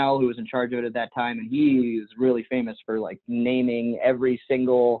Joseph Grinnell, who was in charge of it at that time, and he is really famous for like naming every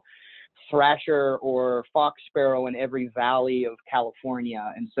single thrasher or fox sparrow in every valley of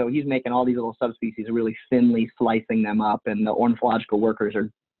California. And so he's making all these little subspecies, really thinly slicing them up, and the ornithological workers are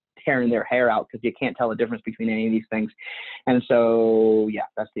tearing their hair out because you can't tell the difference between any of these things. And so, yeah,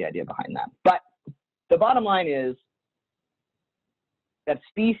 that's the idea behind that. But the bottom line is that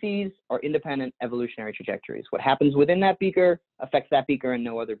species are independent evolutionary trajectories. What happens within that beaker affects that beaker and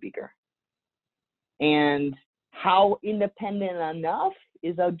no other beaker. And how independent enough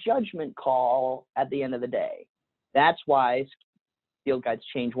is a judgment call at the end of the day. That's why field guides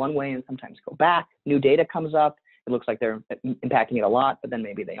change one way and sometimes go back. New data comes up. It looks like they're impacting it a lot, but then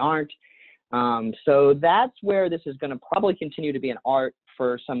maybe they aren't. So that's where this is going to probably continue to be an art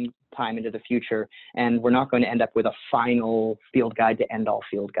for some time into the future. And we're not going to end up with a final field guide to end all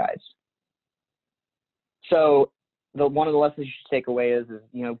field guides. So one of the lessons you should take away is,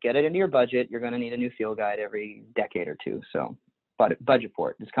 you know, get it into your budget. You're going to need a new field guide every decade or two. So budget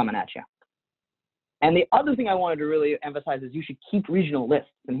for it. It's coming at you. And the other thing I wanted to really emphasize is you should keep regional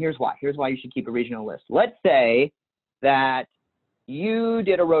lists. And here's why. Here's why you should keep a regional list. Let's say that you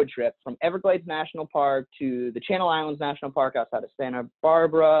did a road trip from Everglades National Park to the Channel Islands National Park outside of Santa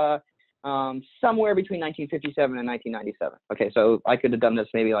Barbara, somewhere between 1957 and 1997. Okay, so I could have done this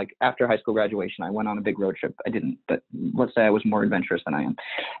maybe like after high school graduation. I went on a big road trip. I didn't, but let's say I was more adventurous than I am.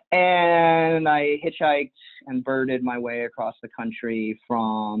 And I hitchhiked and birded my way across the country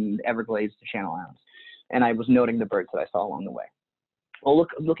from Everglades to Channel Islands. And I was noting the birds that I saw along the way. Well,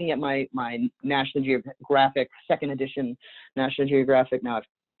 looking at my National Geographic, second edition National Geographic, now I've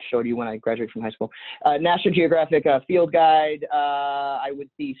showed you when I graduated from high school, National Geographic field guide, I would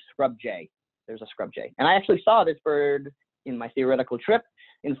see scrub jay. There's a scrub jay. And I actually saw this bird in my theoretical trip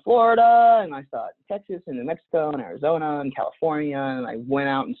in Florida, and I saw it in Texas and New Mexico and Arizona and California, and I went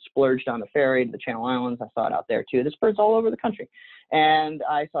out and splurged on the ferry to the Channel Islands. I saw it out there too. This bird's all over the country, and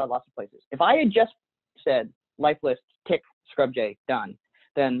I saw it lots of places. If I had just said life list, tick, scrub jay, done,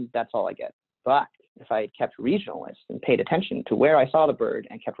 then that's all I get. But if I had kept regional lists and paid attention to where I saw the bird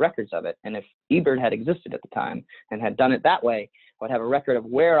and kept records of it, and if eBird had existed at the time and had done it that way, I would have a record of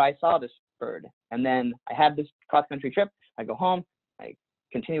where I saw this bird. And then I had this cross-country trip, I go home, I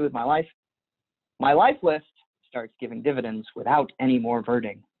continue with my life. My life list starts giving dividends without any more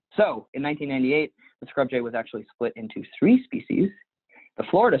birding. So in 1998, the scrub jay was actually split into 3 species. The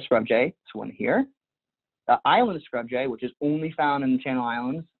Florida scrub jay, this one here, the island scrub jay, which is only found in the Channel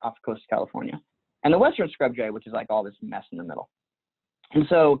Islands off the coast of California, and the western scrub jay, which is like all this mess in the middle. And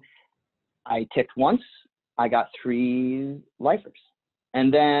so I ticked once, I got 3 lifers.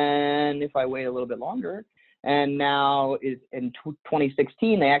 And then if I wait a little bit longer, and now in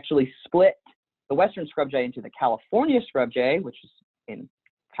 2016, they actually split the western scrub jay into the California scrub jay, which is in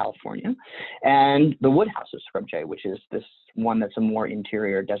California, and the Woodhouse's scrub jay, which is this one that's a more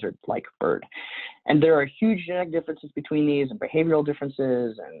interior desert-like bird. And there are huge genetic differences between these, and behavioral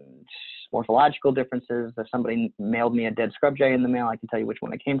differences, and morphological differences. If somebody mailed me a dead scrub jay in the mail, I can tell you which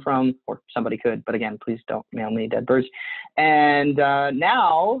one it came from, or somebody could, but again, please don't mail me dead birds. And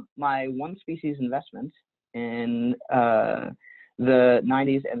now my one species investment in the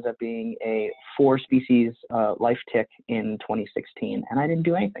 90s ends up being a 4 species life tick in 2016, and I didn't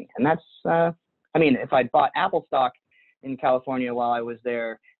do anything. And that's, I mean, if I'd bought apple stock in California while I was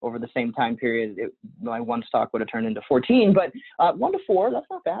there over the same time period, my one stock would have turned into 14, but 1 to 4, that's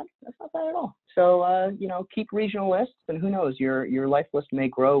not bad. That's not bad at all. So, you know, keep regional lists, and who knows, your life list may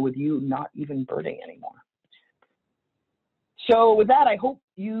grow with you not even birding anymore. So with that, I hope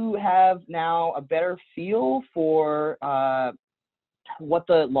you have now a better feel for what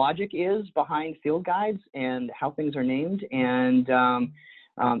the logic is behind field guides and how things are named. And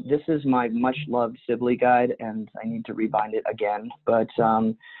this is my much loved Sibley guide, and I need to rebind it again. But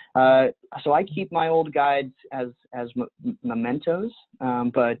so I keep my old guides as mementos,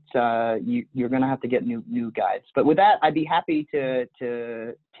 but you're going to have to get new guides. But with that, I'd be happy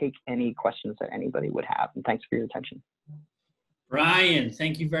to take any questions that anybody would have. And thanks for your attention. Brian,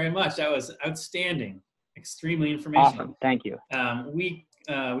 thank you very much. That was outstanding. Extremely informational. Awesome. Thank you. We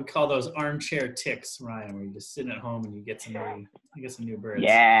call those armchair ticks, Ryan, where you're just sitting at home and you get some new birds.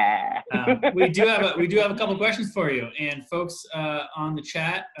 Yeah. We do have a couple questions for you, and folks on the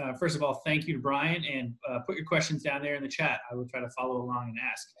chat. First of all, thank you to Brian, and put your questions down there in the chat. I will try to follow along and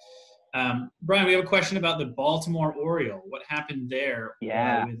ask. Brian, we have a question about the Baltimore Oriole. What happened there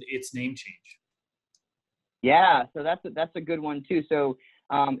with its name change? Yeah, so that's a good one too. So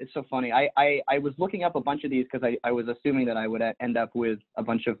It's so funny. I was looking up a bunch of these because I was assuming that I would end up with a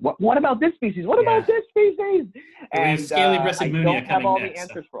bunch of, what about this species? What about this species? And we have scaly-breasted Munia don't have all next, the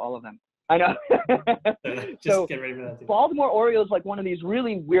answers for all of them. I know. Just get ready for that too. Baltimore Oriole is like one of these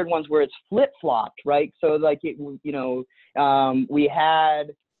really weird ones where it's flip-flopped, right? So like, we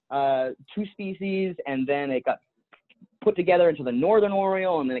had 2 species and then it got put together into the Northern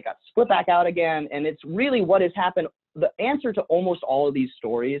Oriole and then it got split back out again. And it's really what has happened. The answer to almost all of these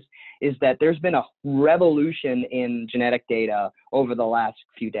stories is that there's been a revolution in genetic data over the last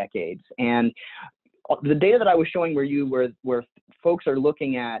few decades. And the data that I was showing where folks are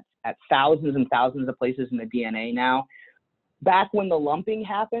looking at thousands and thousands of places in the DNA now, back when the lumping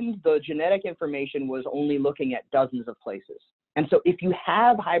happened, the genetic information was only looking at dozens of places. And so if you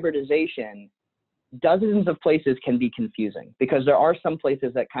have hybridization, dozens of places can be confusing because there are some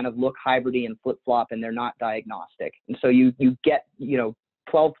places that kind of look hybridy and flip-flop and they're not diagnostic. And so you get,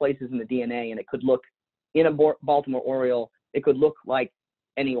 12 places in the DNA and it could look, in a Baltimore Oriole, it could look like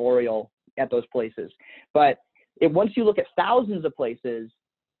any Oriole at those places. But once you look at thousands of places,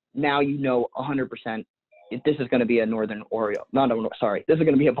 now 100% this is going to be a Northern Oriole. This is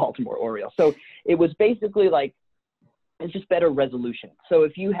going to be a Baltimore Oriole. So it was basically like, it's just better resolution. So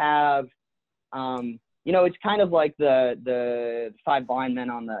if you have, it's kind of like the 5 blind men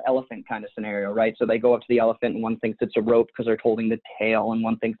on the elephant kind of scenario, right? So they go up to the elephant and one thinks it's a rope because they're holding the tail, and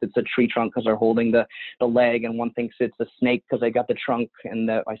one thinks it's a tree trunk because they're holding the leg, and one thinks it's a snake because they got the trunk and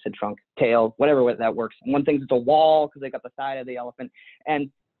tail, whatever that works. And one thinks it's a wall because they got the side of the elephant.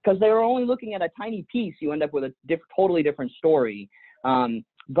 And because they were only looking at a tiny piece, you end up with a totally different story.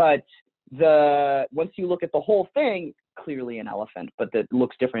 But once you look at the whole thing, clearly an elephant, but that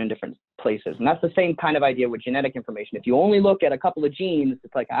looks different in different places. And that's the same kind of idea with genetic information. If you only look at a couple of genes,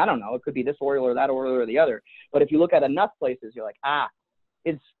 it's like, I don't know, it could be this Oriole or that Oriole or the other. But if you look at enough places, you're like,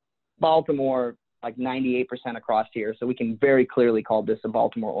 it's Baltimore, like 98% across here. So we can very clearly call this a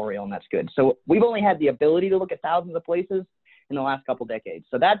Baltimore Oriole, and that's good. So we've only had the ability to look at thousands of places in the last couple decades.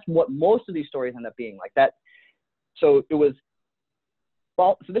 So that's what most of these stories end up being like that. So it was,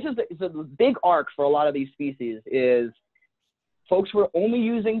 so this is the big arc for a lot of these species is folks were only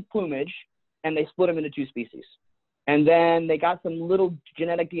using plumage and they split them into 2 species. And then they got some little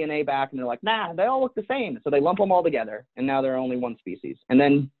genetic DNA back and they're like, nah, they all look the same. So they lump them all together and now they're only 1 species. And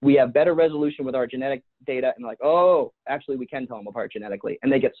then we have better resolution with our genetic data and like, oh, actually we can tell them apart genetically,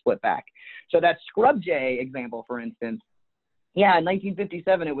 and they get split back. So that scrub jay example, for instance, in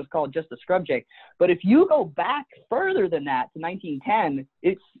 1957, it was called just a scrub jay. But if you go back further than that to 1910,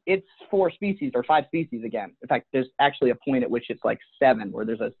 it's 4 species or 5 species again. In fact, there's actually a point at which it's like 7, where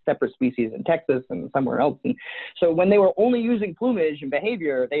there's a separate species in Texas and somewhere else. And so when they were only using plumage and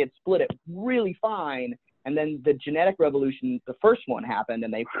behavior, they had split it really fine. And then the genetic revolution, the first one happened,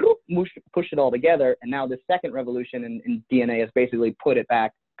 and they pushed it all together. And now the second revolution in DNA has basically put it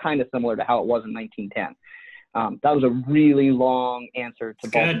back kind of similar to how it was in 1910. That was a really long answer to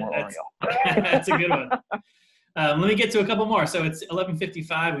Baltimore Oriole. That's a good one. Let me get to a couple more. So it's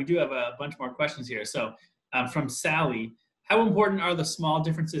 11:55. We do have a bunch more questions here. So from Sally, how important are the small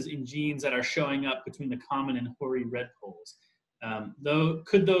differences in genes that are showing up between the common and hoary redpolls?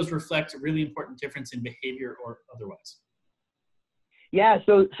 Could those reflect a really important difference in behavior or otherwise? Yeah,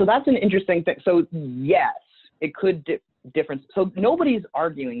 so that's an interesting thing. So yes, it could difference. So nobody's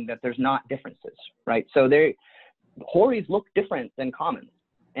arguing that there's not differences, right? So hoaries look different than commons,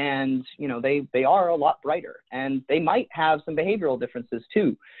 and they are a lot brighter, and they might have some behavioral differences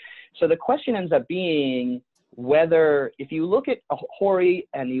too. So the question ends up being whether, if you look at a hoary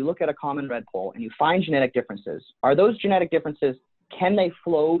and you look at a common redpoll and you find genetic differences, are those genetic differences, can they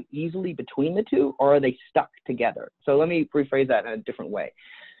flow easily between the two, or are they stuck together? So let me rephrase that in a different way.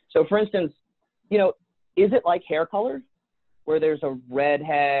 So for instance, is it like hair color, where there's a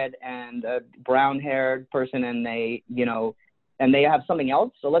redhead and a brown-haired person, and they have something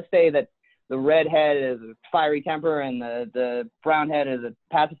else? So let's say that the redhead is a fiery temper and the brownhead is a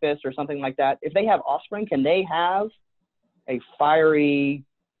pacifist or something like that. If they have offspring, can they have a fiery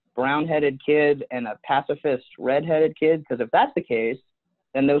brown-headed kid and a pacifist red-headed kid? Because if that's the case,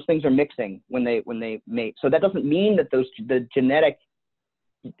 then those things are mixing when they mate. So that doesn't mean that the genetic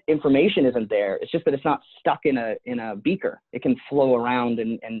information isn't there. It's just that it's not stuck in a beaker. It can flow around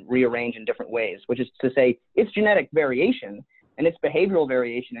and rearrange in different ways, which is to say it's genetic variation and it's behavioral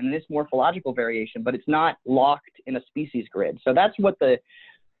variation and it's morphological variation, but it's not locked in a species grid. So that's what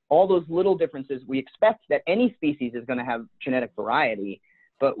all those little differences, we expect that any species is going to have genetic variety,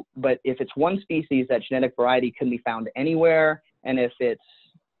 but if it's one species, that genetic variety can be found anywhere. And if it's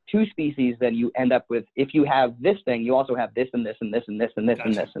two species, then you end up with, if you have this thing, you also have this and this and this and this and this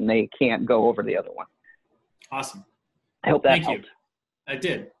and this, and they can't go over the other one. Awesome. I hope that Thank helped. you. I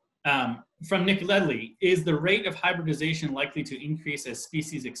did. From Nick Ledley, is the rate of hybridization likely to increase as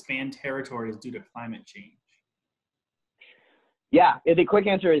species expand territories due to climate change? Yeah, the quick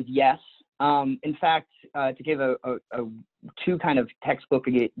answer is yes. In fact, to give two kind of textbook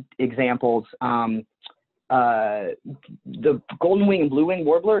examples, the golden wing and blue wing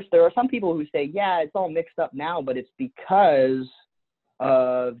warblers, there are some people who say, yeah, it's all mixed up now, but it's because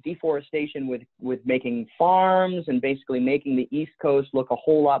of deforestation with making farms and basically making the East Coast look a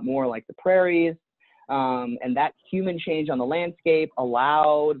whole lot more like the prairies. And that human change on the landscape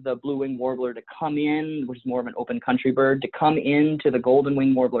allowed the blue wing warbler to come in, which is more of an open country bird, to come into the golden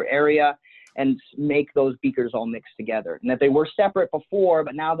wing warbler area and make those beakers all mixed together. And that they were separate before,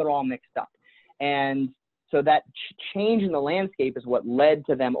 but now they're all mixed up. And so that change in the landscape is what led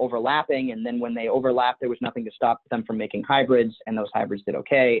to them overlapping. And then when they overlapped, there was nothing to stop them from making hybrids, and those hybrids did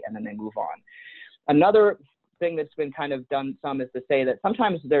okay, and then they move on. Another thing that's been kind of done some is to say that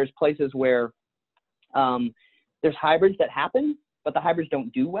sometimes there's places where there's hybrids that happen, but the hybrids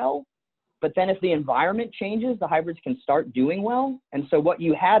don't do well. But then if the environment changes, the hybrids can start doing well. And so what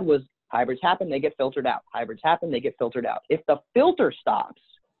you had was hybrids happen, they get filtered out. Hybrids happen, they get filtered out. If the filter stops,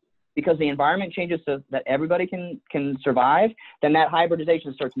 because the environment changes so that everybody can survive, then that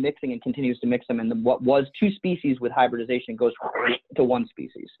hybridization starts mixing and continues to mix them. And what was two species with hybridization goes to one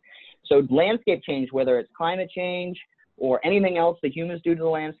species. So landscape change, whether it's climate change or anything else that humans do to the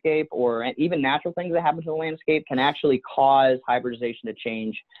landscape, or even natural things that happen to the landscape, can actually cause hybridization to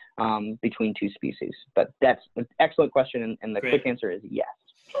change between two species. But that's an excellent question, and the quick answer is yes.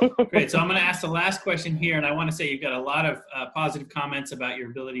 Great. So I'm going to ask the last question here, and I want to say you've got a lot of positive comments about your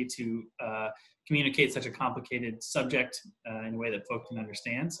ability to communicate such a complicated subject in a way that folks can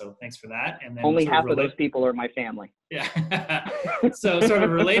understand. So thanks for that. And then only half of those people are my family. Yeah. So sort of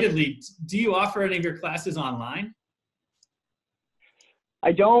relatedly, do you offer any of your classes online?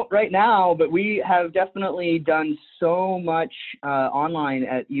 I don't right now, but we have definitely done so much online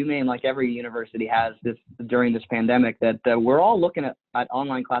at UMaine, like every university has during this pandemic, that we're all looking at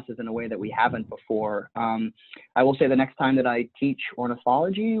online classes in a way that we haven't before. I will say the next time that I teach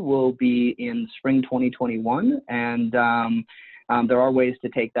ornithology will be in spring 2021, and there are ways to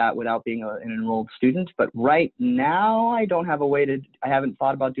take that without being an enrolled student. But right now, I don't have a way I haven't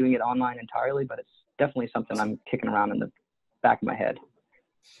thought about doing it online entirely, but it's definitely something I'm kicking around in the back of my head.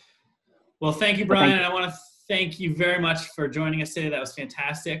 Well, thank you, Brian. And I want to thank you very much for joining us today. That was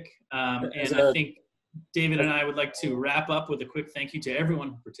fantastic. And I think David and I would like to wrap up with a quick thank you to everyone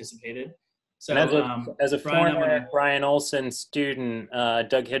who participated. So, as a former Brian Olsen student,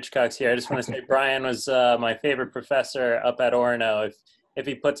 Doug Hitchcock's here. I just want to say Brian was my favorite professor up at Orono. If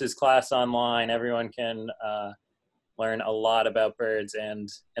he puts his class online, everyone can learn a lot about birds and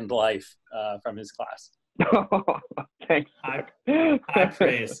life from his class. Thanks. High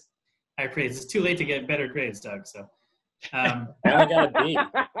praise. High praise. It's too late to get better grades, Doug. So, I only got a B.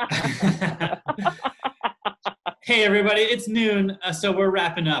 Hey, everybody, it's noon, so we're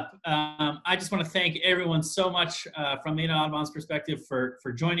wrapping up. I just want to thank everyone so much from Maine Audubon's perspective for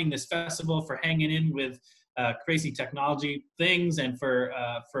joining this festival, for hanging in with crazy technology things, and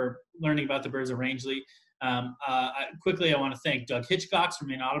for learning about the birds of Rangeley. Quickly, I want to thank Doug Hitchcock from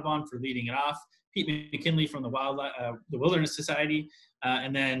Maine Audubon for leading it off, Pete McKinley from the Wilderness Society,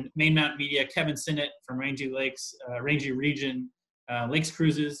 and then Maine Mountain Media, Kevin Sinnott from Rangeley Lakes, Rangeley Region, Lakes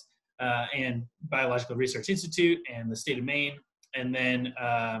Cruises, and Biological Research Institute, and the state of Maine, and then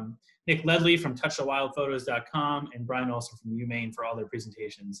Nick Ledley from touchthewildphotos.com, and Brian Olsen from UMaine for all their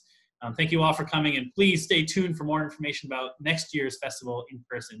presentations. Thank you all for coming, and please stay tuned for more information about next year's festival in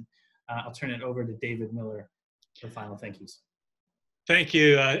person. I'll turn it over to David Miller for final thank yous. Thank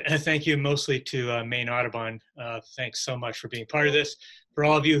you. Thank you mostly to Maine Audubon. Thanks so much for being part of this. For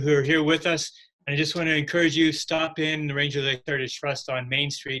all of you who are here with us, I just want to encourage you, stop in the Rangeley Lake Heritage Trust on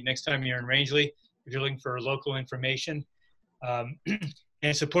Main Street next time you're in Rangeley, if you're looking for local information.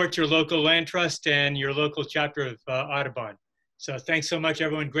 And support your local land trust and your local chapter of Audubon. So thanks so much,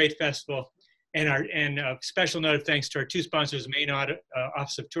 everyone. Great festival. And a special note of thanks to our two sponsors, Maine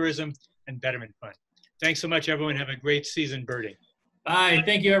Office of Tourism and Betterment Fund. Thanks so much, everyone. Have a great season birding. Bye.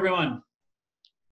 Thank you, everyone.